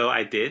 So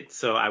I did.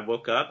 So I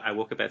woke up at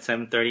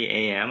 7:30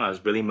 a.m. I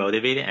was really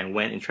motivated and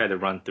went and tried to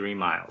run 3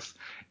 miles.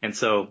 And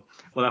so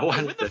what I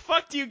wanted when the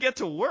fuck do you get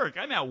to work?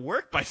 I'm at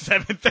work by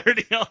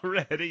 7:30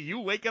 already. You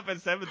wake up at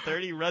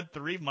 7:30, run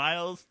 3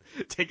 miles,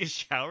 take a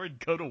shower, and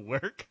go to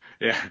work?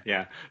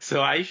 Yeah.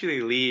 So I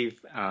usually leave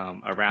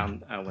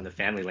around when the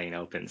family lane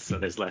opens, so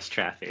there's less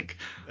traffic.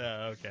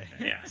 Okay.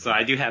 Yeah. So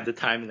I do have the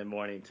time in the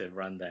morning to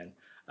run then.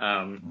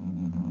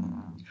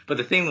 But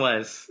the thing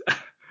was,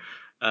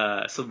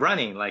 so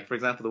running, like, for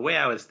example, the way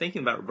I was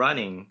thinking about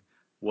running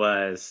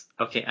was,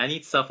 okay, I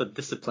need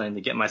self-discipline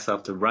to get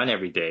myself to run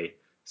every day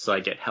so I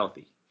get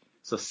healthy.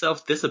 So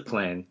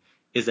self-discipline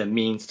is a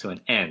means to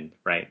an end,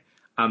 right?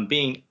 I'm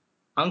being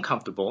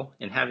uncomfortable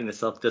and having the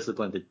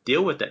self-discipline to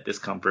deal with that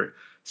discomfort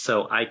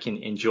so I can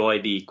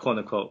enjoy the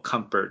quote-unquote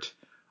comfort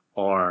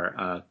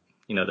or,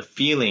 the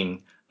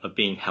feeling of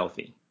being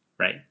healthy,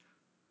 right?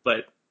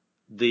 But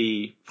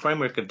the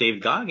framework of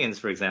David Goggins,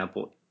 for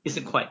example,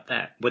 isn't quite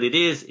that. What it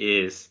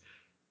is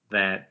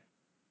that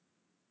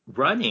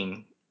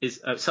running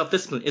is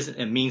self-discipline isn't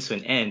a means to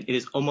an end. It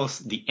is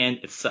almost the end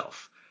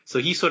itself. So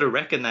he sort of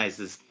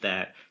recognizes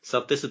that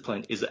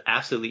self-discipline is an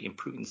absolutely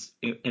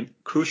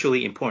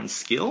crucially important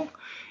skill.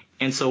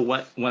 And so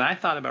when I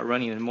thought about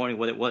running in the morning,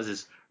 what it was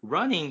is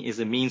running is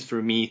a means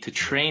for me to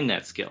train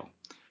that skill.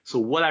 So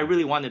what I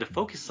really wanted to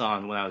focus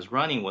on when I was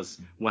running was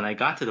when I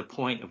got to the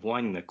point of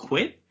wanting to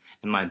quit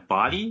and my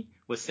body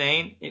was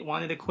saying it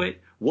wanted to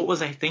quit, what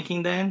was I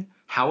thinking then?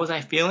 How was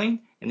I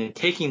feeling? And then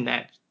taking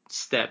that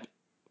step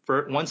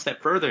one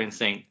step further and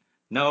saying,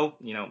 no,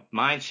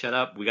 mind, shut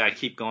up. We got to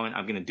keep going.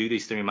 I'm going to do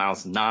these 3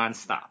 miles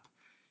nonstop.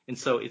 And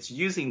so it's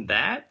using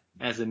that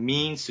as a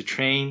means to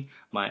train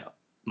my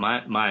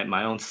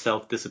own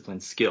self-discipline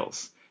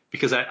skills,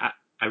 because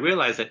I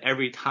realize that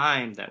every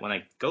time that when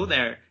I go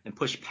there and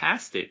push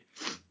past it,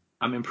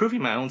 I'm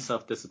improving my own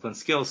self-discipline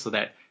skills so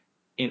that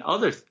in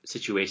other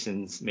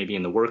situations, maybe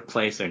in the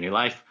workplace or in your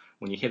life,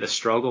 when you hit a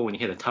struggle, when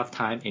you hit a tough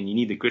time and you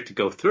need the grit to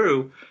go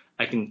through,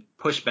 I can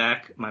push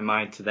back my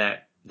mind to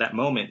that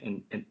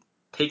moment and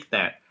take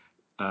that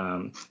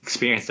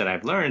experience that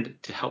I've learned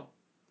to help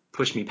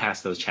push me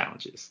past those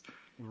challenges.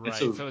 Right.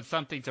 So it's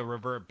something to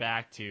revert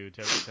back to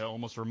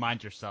almost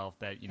remind yourself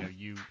that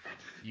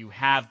you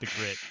have the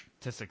grit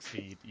to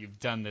succeed. You've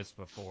done this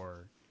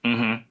before.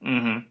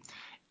 And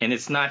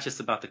it's not just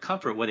about the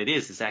comfort. What it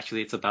is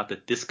actually it's about the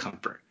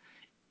discomfort.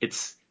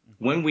 It's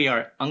when we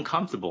are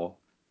uncomfortable,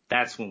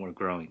 that's when we're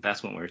growing.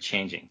 That's when we're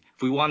changing.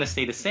 If we want to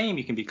stay the same,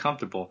 you can be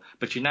comfortable,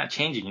 but you're not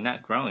changing. You're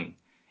not growing.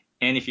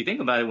 And if you think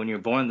about it, when you're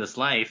born in this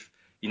life,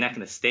 you're not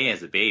going to stay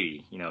as a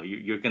baby.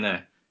 You're going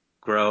to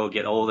grow,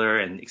 get older,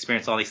 and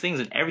experience all these things,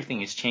 and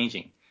everything is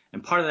changing.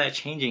 And part of that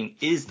changing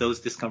is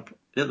those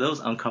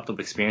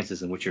uncomfortable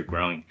experiences in which you're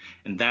growing.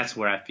 And that's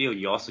where I feel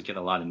you also get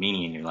a lot of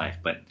meaning in your life.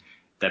 But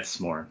that's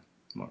more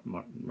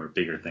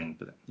bigger thing.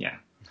 But yeah.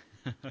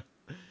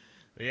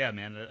 Yeah,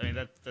 man. I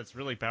mean, that's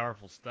really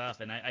powerful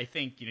stuff. And I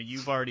think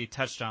you've already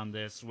touched on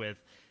this with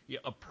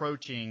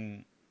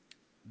approaching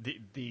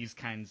these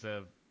kinds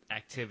of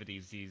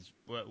activities,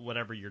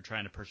 whatever you're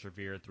trying to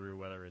persevere through,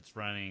 whether it's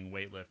running,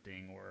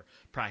 weightlifting, or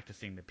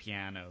practicing the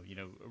piano,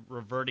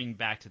 reverting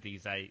back to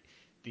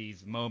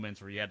these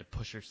moments where you had to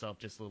push yourself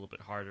just a little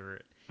bit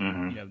harder.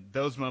 Mm-hmm.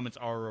 Those moments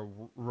are a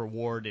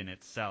reward in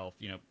itself.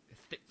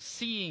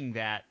 Seeing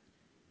that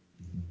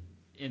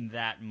in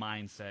that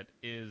mindset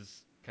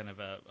is kind of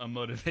a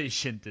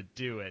motivation to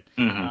do it.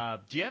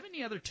 Mm-hmm. Do you have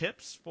any other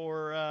tips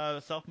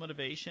for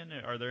self-motivation?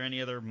 Are there any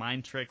other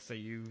mind tricks that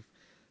you've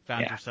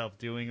found yourself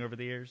doing over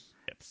the years?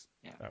 Tips.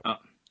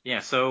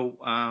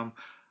 So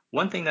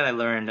one thing that I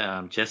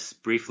learned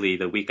just briefly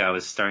the week I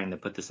was starting to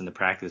put this into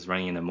practice,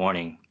 running in the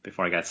morning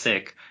before I got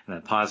sick and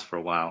then paused for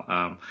a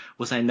while,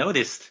 was I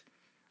noticed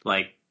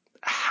like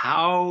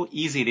how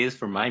easy it is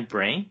for my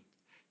brain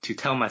to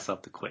tell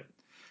myself to quit.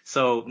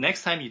 So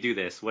next time you do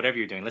this, whatever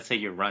you're doing, let's say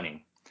you're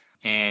running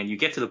and you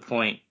get to the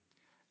point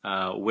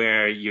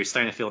where you're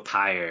starting to feel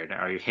tired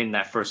or you're hitting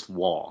that first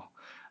wall.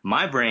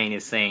 My brain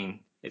is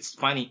saying it's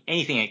finding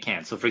anything it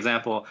can. So for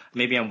example,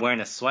 maybe I'm wearing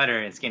a sweater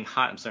and it's getting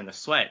hot. I'm starting to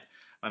sweat.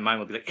 My mind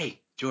will be like, hey,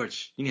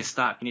 George, you need to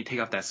stop. You need to take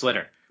off that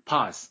sweater.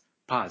 Pause,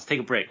 take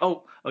a break.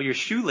 Oh, your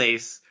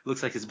shoelace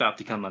looks like it's about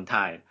to come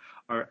untied.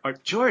 Or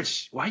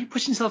George, why are you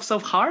pushing yourself so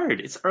hard?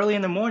 It's early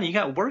in the morning. You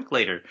got work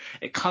later.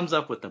 It comes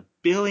up with a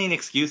billion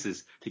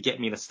excuses to get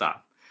me to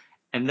stop.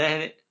 And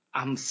then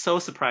I'm so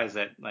surprised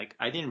that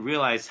I didn't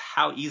realize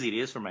how easy it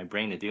is for my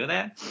brain to do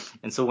that.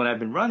 And so when I've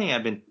been running,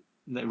 I've been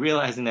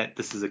realizing that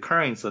this is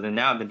occurring. So then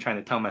now I've been trying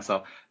to tell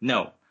myself,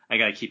 no, I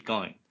got to keep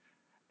going.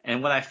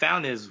 And what I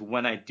found is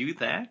when I do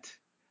that,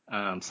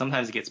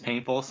 sometimes it gets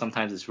painful.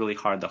 Sometimes it's really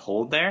hard to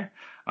hold there.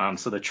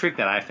 So the trick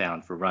that I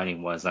found for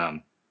running was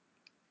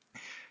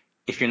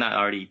if you're not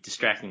already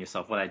distracting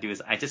yourself, what I do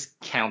is I just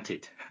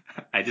counted.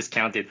 I just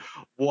counted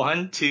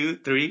 1, 2,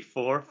 3,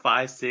 4,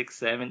 5, 6,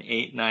 7,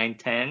 8, 9,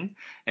 10,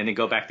 and then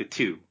go back to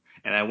 2.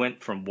 And I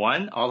went from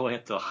 1 all the way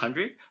up to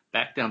 100,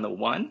 back down to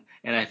 1,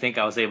 and I think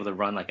I was able to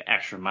run like an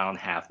extra mile and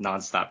a half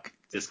nonstop,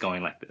 just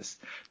going like this.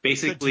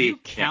 Basically, so do you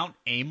count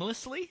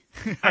aimlessly?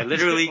 I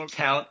literally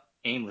count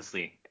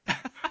aimlessly.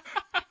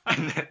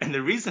 And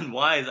the reason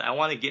why is I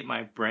want to get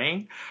my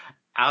brain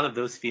out of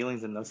those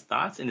feelings and those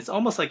thoughts. And it's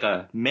almost like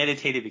a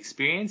meditative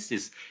experience.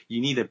 Is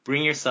you need to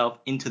bring yourself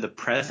into the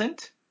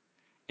present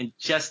and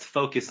just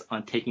focus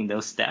on taking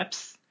those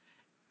steps,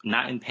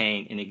 not in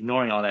pain, and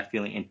ignoring all that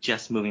feeling and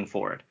just moving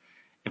forward.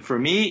 And for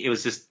me, it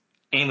was just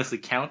aimlessly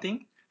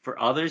counting.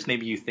 For others,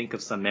 maybe you think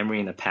of some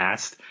memory in the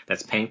past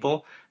that's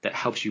painful that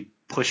helps you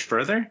push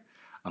further.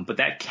 But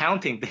that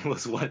counting thing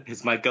was what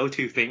is my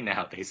go-to thing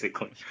now,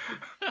 basically.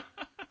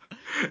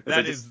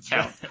 That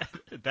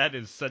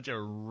is such a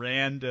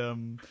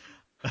random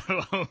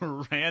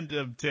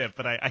tip,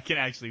 but I can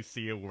actually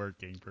see it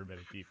working for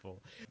many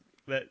people.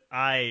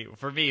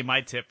 For me,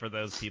 my tip for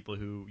those people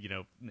who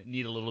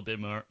need a little bit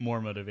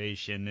more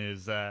motivation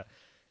is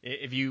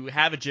if you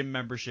have a gym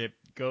membership,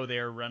 go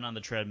there, run on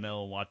the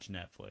treadmill, watch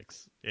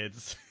Netflix.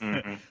 It's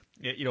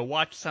Mm-hmm.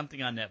 watch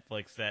something on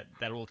Netflix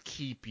that will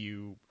keep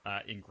you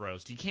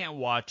engrossed. You can't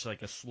watch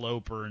like a slow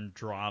burn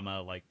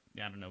drama like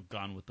I don't know,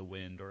 Gone with the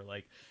Wind, or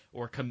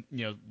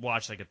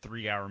watch like a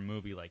 3 hour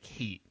movie like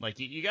Heat. Like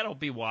you got to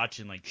be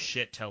watching like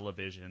shit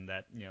television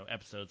that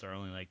episodes are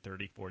only like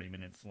 30, 40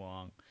 minutes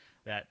long.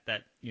 That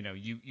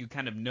you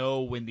kind of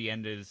know when the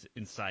end is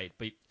in sight,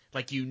 but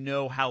like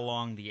how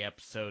long the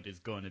episode is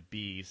going to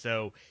be.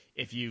 So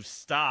if you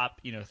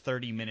stop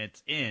 30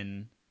 minutes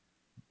in,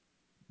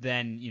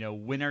 then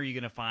when are you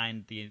going to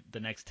find the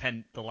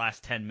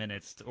last 10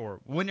 minutes, or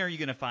when are you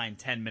going to find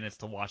 10 minutes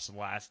to watch the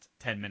last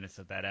 10 minutes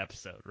of that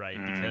episode, right?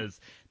 Mm. Because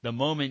the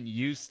moment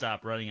you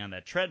stop running on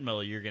that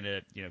treadmill, you're going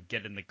to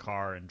get in the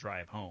car and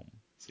drive home.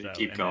 So you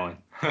keep going.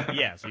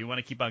 Yeah, so you want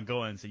to keep on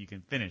going so you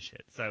can finish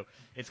it. So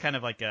it's kind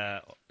of like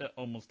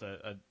almost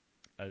a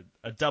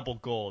double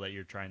goal that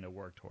you're trying to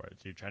work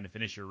towards. You're trying to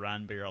finish your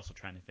run, but you're also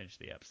trying to finish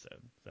the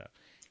episode. So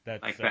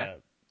that's Like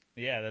that.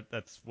 yeah,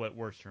 that's what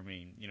works for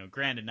me.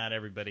 Granted, not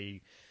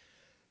everybody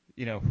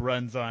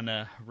runs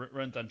on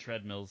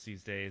treadmills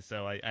these days,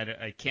 so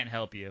I can't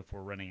help you if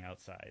we're running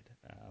outside,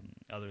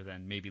 other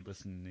than maybe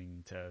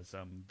listening to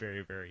some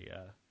very, very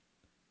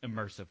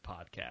immersive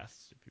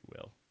podcasts, if you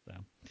will. So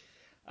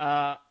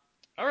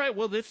all right,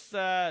 well this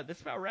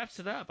about wraps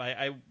it up.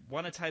 I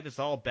want to tie this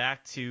all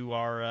back to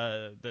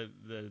our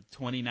the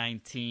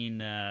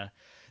 2019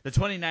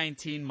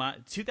 2019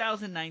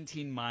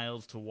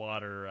 Miles to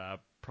Water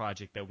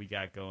project that we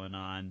got going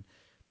on.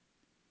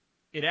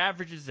 It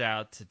averages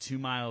out to 2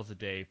 miles a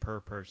day per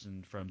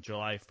person from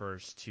July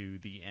 1st to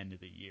the end of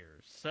the year.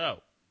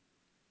 So,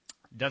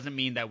 doesn't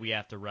mean that we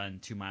have to run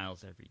 2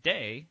 miles every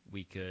day.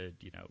 We could,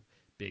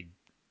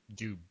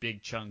 do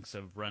big chunks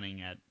of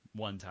running at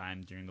one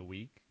time during the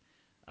week.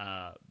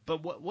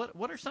 But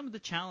what are some of the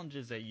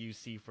challenges that you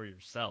see for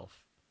yourself?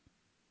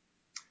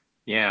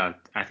 Yeah,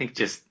 I think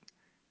just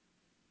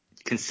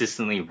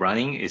consistently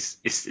running is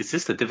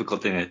just a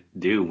difficult thing to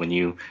do when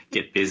you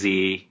get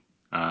busy.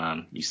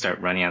 You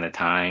start running out of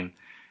time.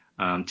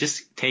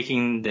 Just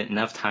taking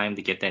enough time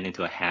to get that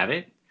into a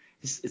habit,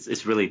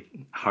 it's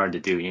really hard to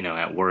do.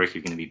 At work,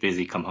 you're going to be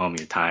busy, come home,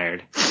 you're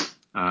tired.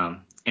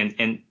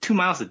 And 2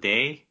 miles a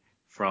day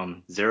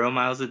from 0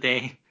 miles a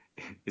day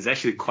is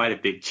actually quite a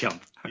big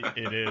jump.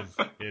 It is.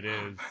 It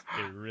is.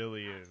 It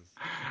really is.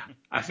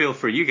 I feel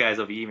for you guys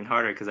it'll be even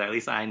harder because at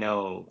least I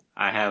know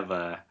I have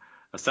a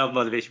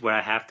self-motivation where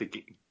I have to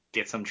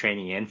get some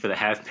training in for the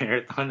half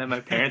marathon that my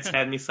parents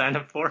had me sign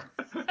up for.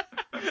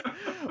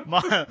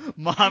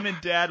 Mom and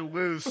Dad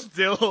Woo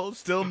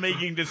still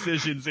making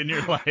decisions in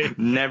your life.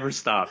 Never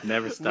stop,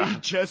 never We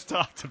stop. just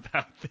talked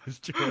about this,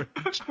 George.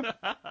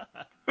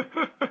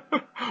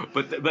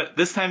 But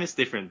this time it's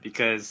different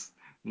because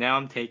now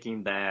I'm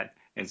taking that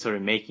and sort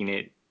of making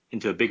it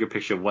into a bigger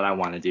picture of what I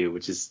want to do,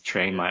 which is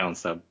train my own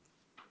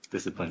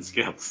sub-discipline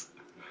skills.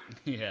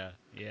 Yeah,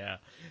 yeah,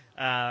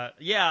 yeah.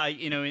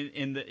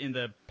 In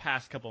the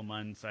past couple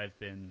months, I've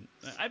been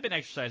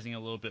exercising a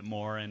little bit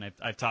more, and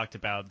I've talked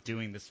about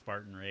doing the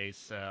Spartan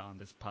race on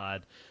this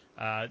pod.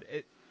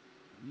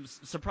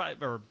 Surprise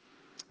or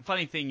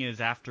funny thing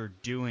is, after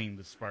doing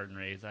the Spartan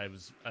race, I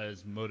was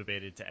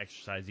motivated to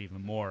exercise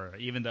even more,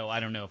 even though I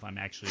don't know if I'm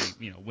actually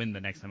when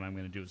the next time I'm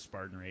going to do a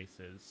Spartan race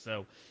is.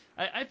 So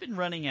I've been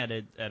running at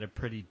a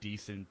pretty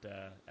decent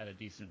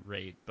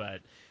rate,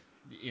 but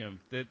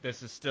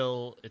this is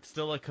it's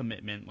still a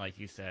commitment, like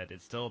you said.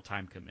 It's still a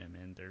time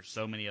commitment. There's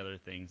so many other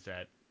things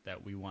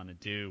that we want to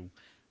do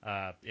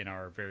in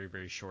our very,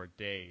 very short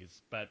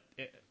days. But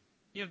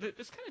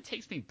this kind of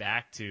takes me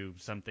back to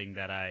something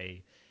that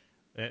I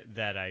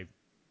that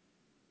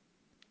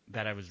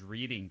I was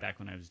reading back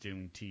when I was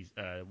doing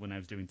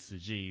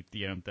Tsuji.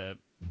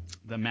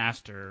 The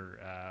master,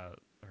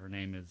 her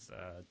name is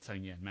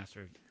Tseng Yen,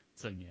 Master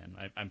Tseng Yen.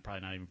 I'm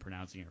probably not even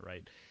pronouncing it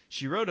right.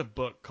 She wrote a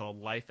book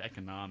called Life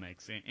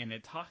Economics, and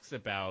it talks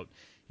about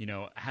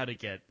how to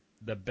get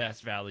the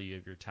best value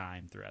of your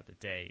time throughout the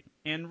day.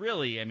 And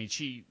really, I mean,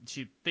 she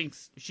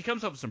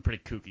comes up with some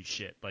pretty kooky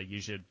shit, like you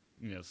should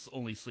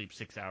only sleep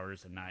 6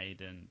 hours a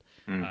night, and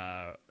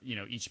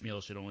each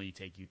meal should only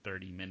take you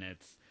 30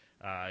 minutes.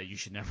 You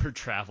should never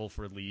travel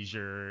for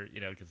leisure,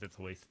 because it's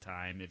a waste of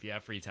time. If you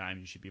have free time,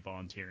 you should be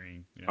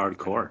volunteering.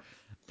 Hardcore.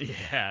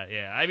 Yeah,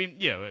 yeah. I mean,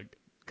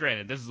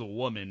 granted, this is a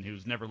woman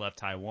who's never left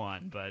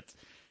Taiwan, but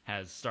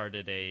has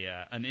started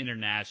an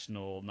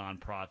international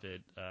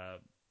nonprofit,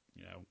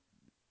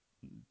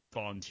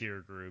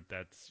 volunteer group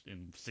that's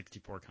in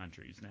 64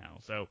 countries now.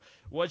 So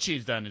what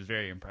she's done is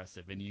very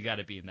impressive, and you got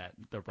to be in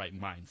the right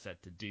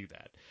mindset to do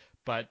that.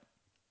 But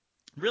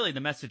really, the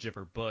message of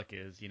her book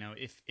is,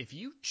 if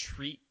you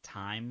treat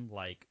time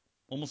like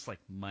almost like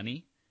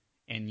money,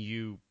 and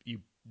you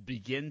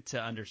begin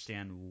to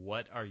understand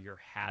what are your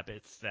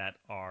habits that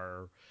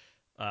are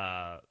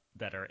A,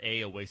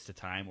 a waste of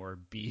time, or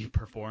B,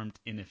 performed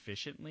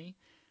inefficiently,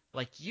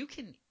 like you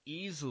can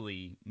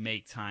easily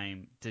make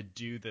time to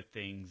do the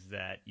things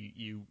that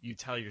you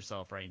tell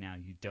yourself right now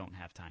you don't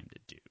have time to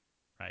do,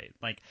 right?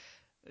 Like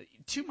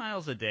 2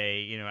 miles a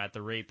day, at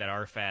the rate that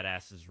our fat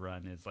asses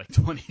run is like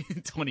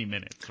 20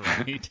 minutes,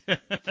 right?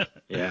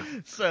 Yeah.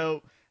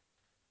 So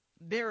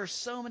there are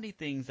so many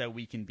things that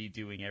we can be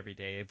doing every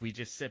day if we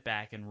just sit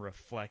back and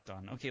reflect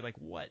on, okay,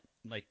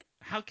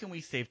 how can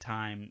we save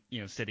time,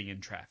 sitting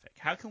in traffic?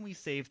 How can we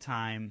save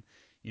time,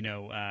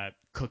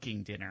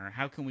 cooking dinner?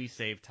 How can we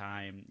save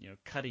time,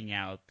 cutting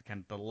out kind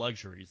of the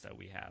luxuries that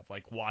we have,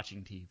 like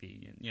watching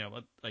TV?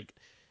 And, like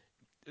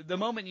the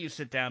moment you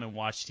sit down and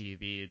watch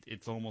TV,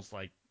 it's almost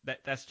like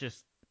that's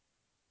just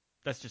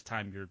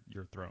time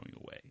you're throwing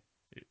away.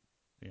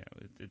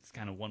 It's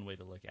kind of one way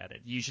to look at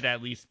it. You should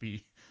at least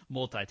be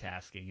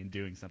multitasking and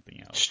doing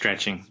something else.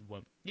 Stretching.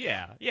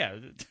 Yeah, yeah,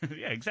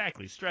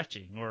 exactly.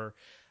 Stretching, or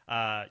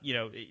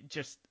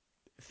just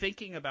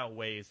thinking about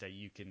ways that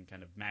you can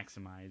kind of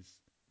maximize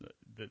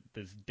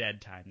this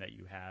dead time that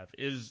you have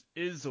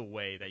is a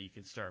way that you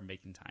can start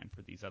making time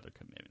for these other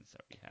commitments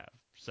that we have.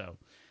 So,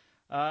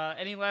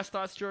 any last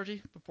thoughts,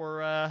 Georgie,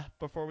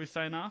 before we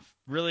sign off?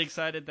 Really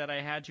excited that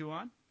I had you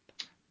on.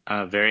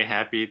 Very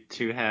happy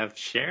to have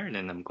shared,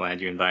 and I'm glad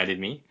you invited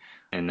me.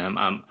 And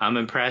I'm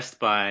impressed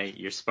by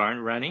your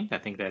Spartan running. I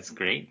think that's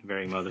great,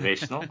 very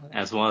motivational,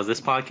 as well as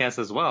this podcast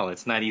as well.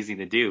 It's not easy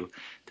to do,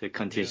 to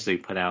continuously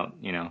put out,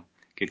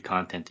 good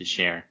content to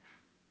share.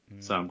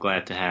 So I'm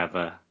glad to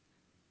have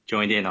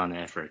joined in on the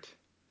effort.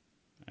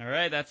 All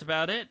right, that's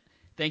about it.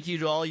 Thank you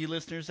to all you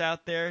listeners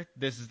out there.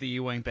 This is the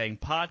Wangbang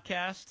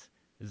podcast.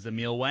 This is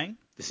Emil Wang.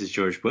 This is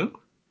George Wu.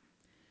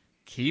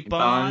 Keep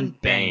on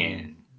banging.